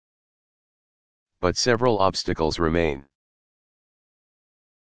 But several obstacles remain.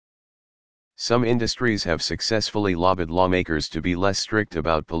 Some industries have successfully lobbied lawmakers to be less strict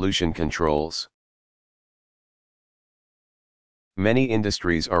about pollution controls. Many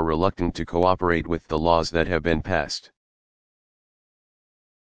industries are reluctant to cooperate with the laws that have been passed,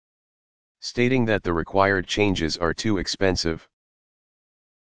 stating that the required changes are too expensive,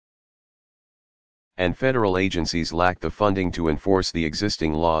 and federal agencies lack the funding to enforce the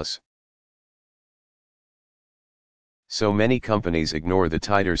existing laws. So many companies ignore the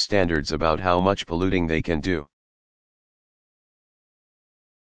tighter standards about how much polluting they can do.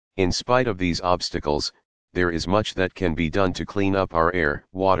 In spite of these obstacles, there is much that can be done to clean up our air,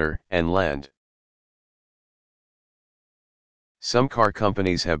 water, and land. Some car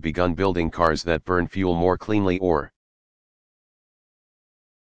companies have begun building cars that burn fuel more cleanly or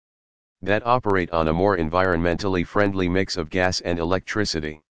that operate on a more environmentally friendly mix of gas and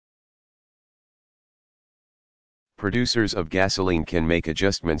electricity. Producers of gasoline can make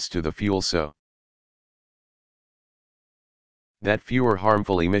adjustments to the fuel so that fewer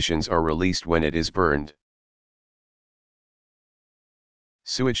harmful emissions are released when it is burned.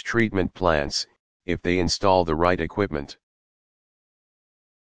 Sewage treatment plants, if they install the right equipment,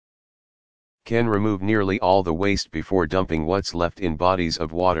 can remove nearly all the waste before dumping what's left in bodies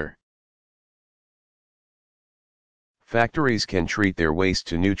of water. Factories can treat their waste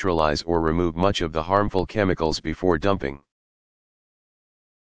to neutralize or remove much of the harmful chemicals before dumping.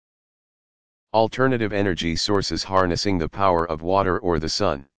 Alternative energy sources harnessing the power of water or the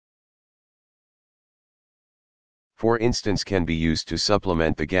sun, for instance, can be used to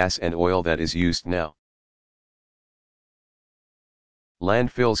supplement the gas and oil that is used now.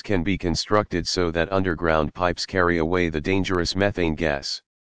 Landfills can be constructed so that underground pipes carry away the dangerous methane gas,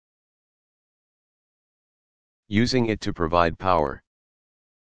 using it to provide power.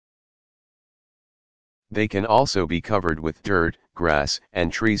 They can also be covered with dirt, grass,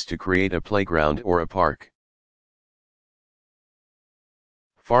 and trees to create a playground or a park.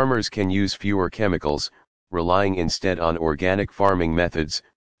 Farmers can use fewer chemicals, relying instead on organic farming methods,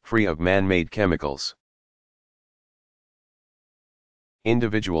 free of man-made chemicals.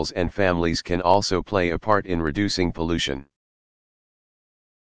 Individuals and families can also play a part in reducing pollution.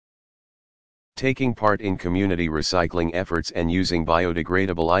 Taking part in community recycling efforts and using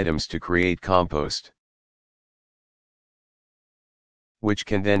biodegradable items to create compost, which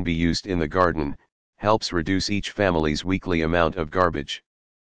can then be used in the garden, helps reduce each family's weekly amount of garbage.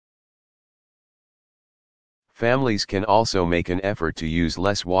 Families can also make an effort to use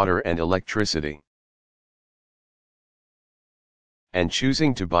less water and electricity. And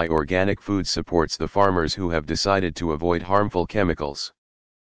choosing to buy organic food supports the farmers who have decided to avoid harmful chemicals.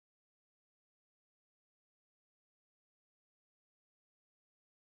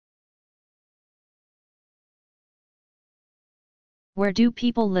 Where do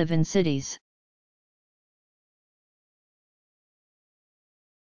people live in cities?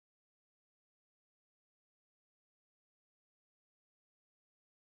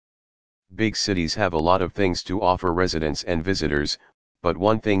 Big cities have a lot of things to offer residents and visitors, but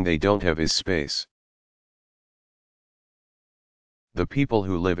one thing they don't have is space. The people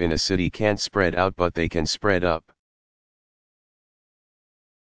who live in a city can't spread out, but they can spread up.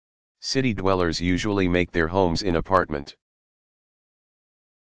 City dwellers usually make their homes in apartment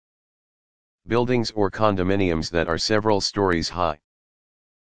buildings or condominiums that are several stories high.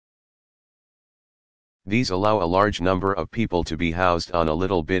 These allow a large number of people to be housed on a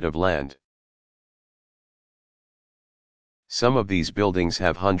little bit of land. Some of these buildings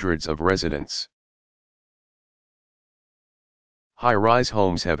have hundreds of residents. High-rise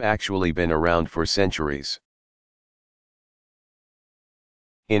homes have actually been around for centuries.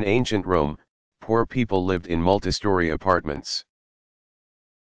 In ancient Rome, poor people lived in multi-story apartments.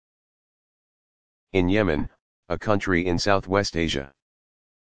 In Yemen, a country in Southwest Asia,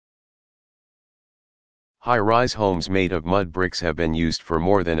 high-rise homes made of mud bricks have been used for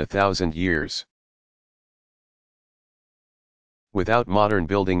more than 1,000 years. Without modern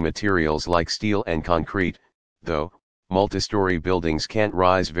building materials like steel and concrete, though, multi-story buildings can't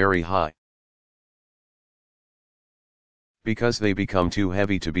rise very high, because they become too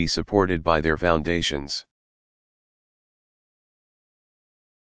heavy to be supported by their foundations.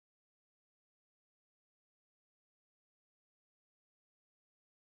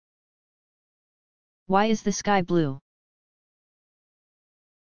 Why is the sky blue?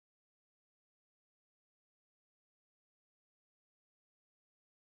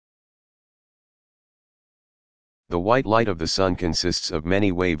 The white light of the sun consists of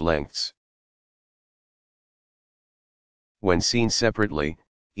many wavelengths. When seen separately,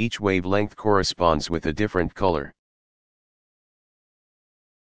 each wavelength corresponds with a different color.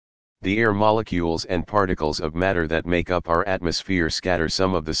 The air molecules and particles of matter that make up our atmosphere scatter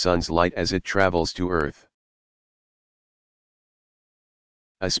some of the sun's light as it travels to Earth.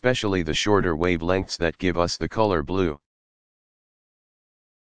 Especially the shorter wavelengths that give us the color blue.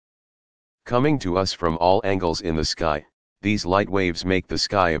 Coming to us from all angles in the sky, these light waves make the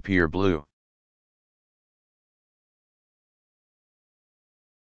sky appear blue.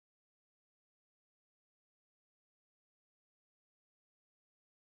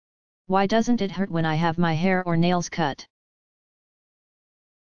 Why doesn't it hurt when I have my hair or nails cut?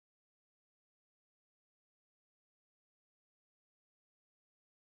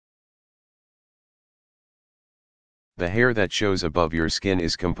 The hair that shows above your skin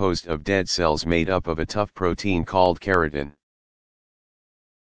is composed of dead cells made up of a tough protein called keratin.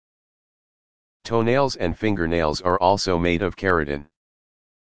 Toenails and fingernails are also made of keratin.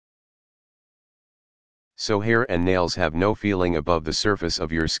 So hair and nails have no feeling above the surface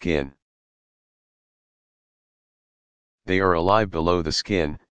of your skin. They are alive below the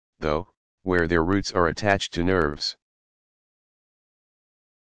skin, though, where their roots are attached to nerves.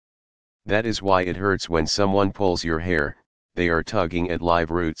 That is why it hurts when someone pulls your hair, they are tugging at live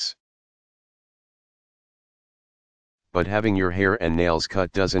roots. But having your hair and nails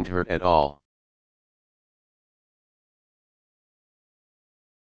cut doesn't hurt at all.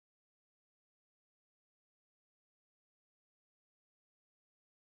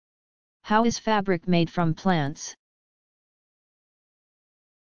 How is fabric made from plants?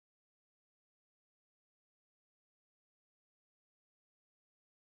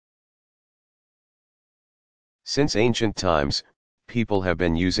 Since ancient times, people have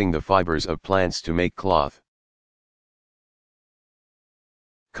been using the fibers of plants to make cloth.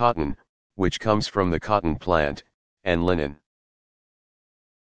 Cotton, which comes from the cotton plant, and linen,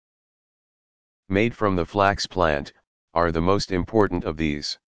 made from the flax plant, are the most important of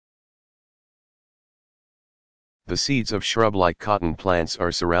these. The seeds of shrub-like cotton plants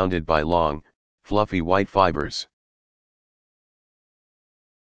are surrounded by long, fluffy white fibers.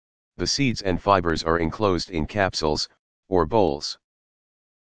 The seeds and fibers are enclosed in capsules, or bolls.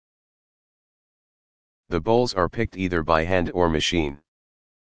 The bolls are picked either by hand or machine.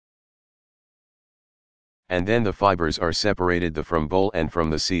 And then the fibers are separated from boll and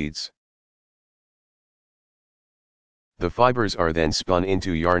from the seeds. The fibers are then spun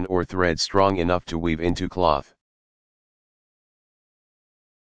into yarn or thread strong enough to weave into cloth.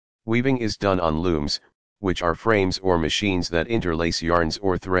 Weaving is done on looms, which are frames or machines that interlace yarns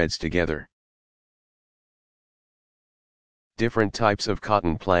or threads together. Different types of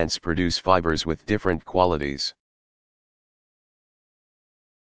cotton plants produce fibers with different qualities,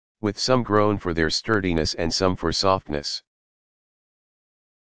 with some grown for their sturdiness and some for softness.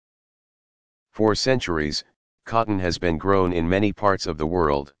 For centuries, cotton has been grown in many parts of the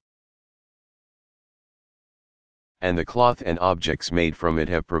world, and the cloth and objects made from it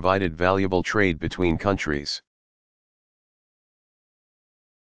have provided valuable trade between countries.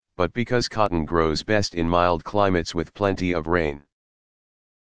 But because cotton grows best in mild climates with plenty of rain,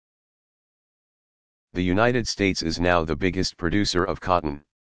 the United States is now the biggest producer of cotton.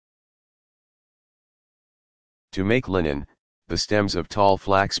 To make linen, the stems of tall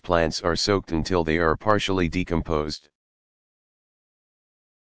flax plants are soaked until they are partially decomposed.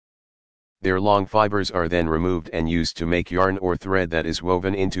 Their long fibers are then removed and used to make yarn or thread that is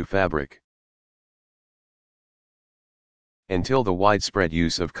woven into fabric. Until the widespread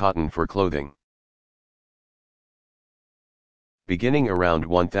use of cotton for clothing. Beginning around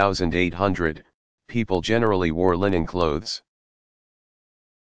 1800, people generally wore linen clothes.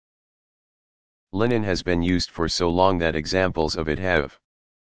 Linen has been used for so long that examples of it have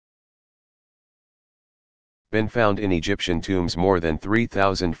been found in Egyptian tombs more than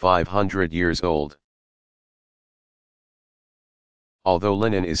 3,500 years old. Although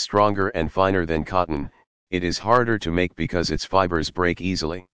linen is stronger and finer than cotton, it is harder to make because its fibers break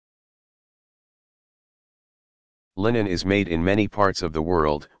easily. Linen is made in many parts of the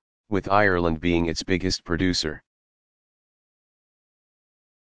world, with Ireland being its biggest producer.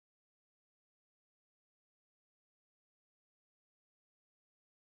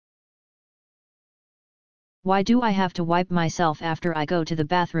 Why do I have to wipe myself after I go to the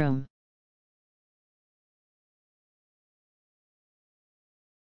bathroom?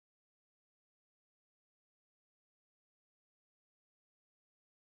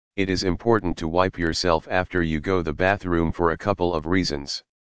 It is important to wipe yourself after you go to the bathroom for a couple of reasons.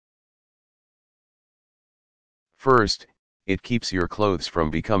 First, it keeps your clothes from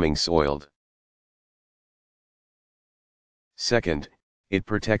becoming soiled. Second, it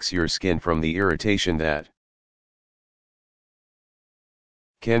protects your skin from the irritation that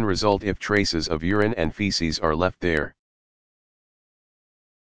can result if traces of urine and feces are left there.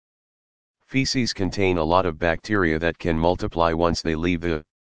 Feces contain a lot of bacteria that can multiply once they leave the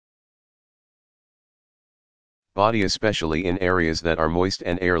body, especially in areas that are moist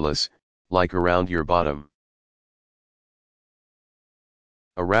and airless, like around your bottom.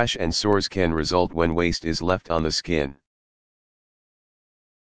 A rash and sores can result when waste is left on the skin.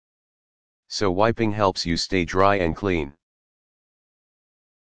 So wiping helps you stay dry and clean.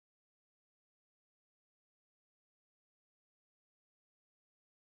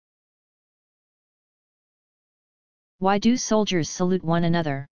 Why do soldiers salute one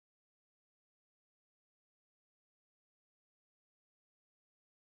another?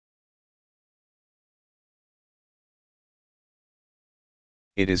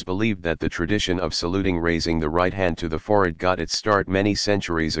 It is believed that the tradition of saluting raising the right hand to the forehead got its start many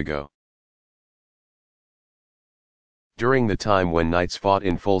centuries ago. During the time when knights fought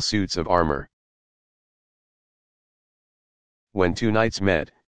in full suits of armor. When two knights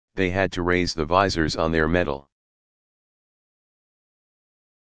met, they had to raise the visors on their metal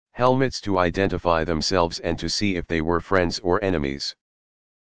helmets to identify themselves and to see if they were friends or enemies.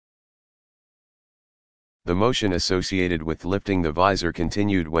 The motion associated with lifting the visor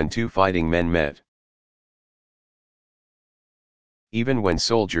continued when two fighting men met. Even when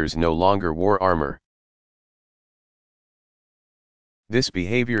soldiers no longer wore armor. This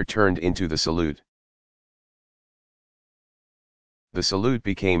behavior turned into the salute. The salute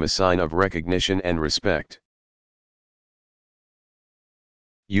became a sign of recognition and respect.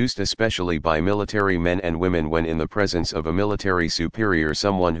 Used especially by military men and women when in the presence of a military superior,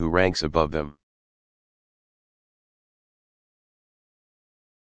 someone who ranks above them.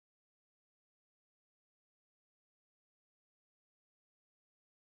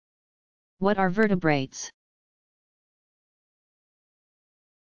 What are vertebrates?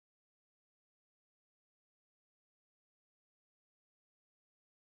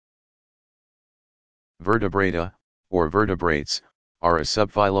 Vertebrata, or vertebrates, are a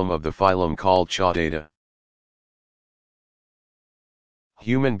subphylum of the phylum called Chordata.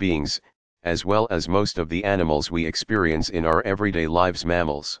 Human beings, as well as most of the animals we experience in our everyday lives,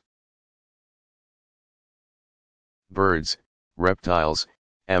 mammals, birds, reptiles,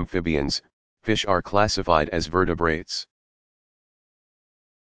 amphibians, fish are classified as vertebrates.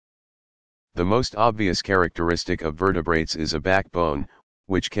 The most obvious characteristic of vertebrates is a backbone,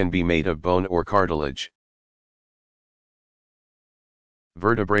 which can be made of bone or cartilage.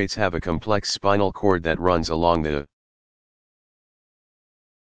 Vertebrates have a complex spinal cord that runs along the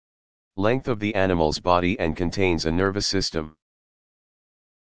length of the animal's body and contains a nervous system.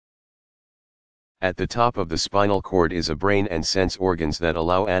 At the top of the spinal cord is a brain and sense organs that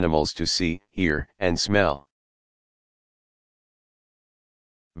allow animals to see, hear, and smell.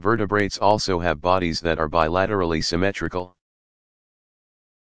 Vertebrates also have bodies that are bilaterally symmetrical,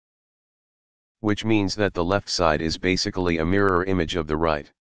 which means that the left side is basically a mirror image of the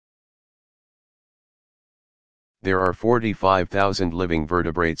right. There are 45,000 living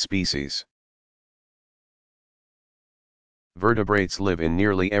vertebrate species. Vertebrates live in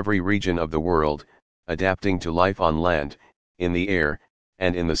nearly every region of the world, adapting to life on land, in the air,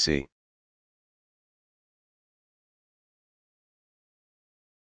 and in the sea.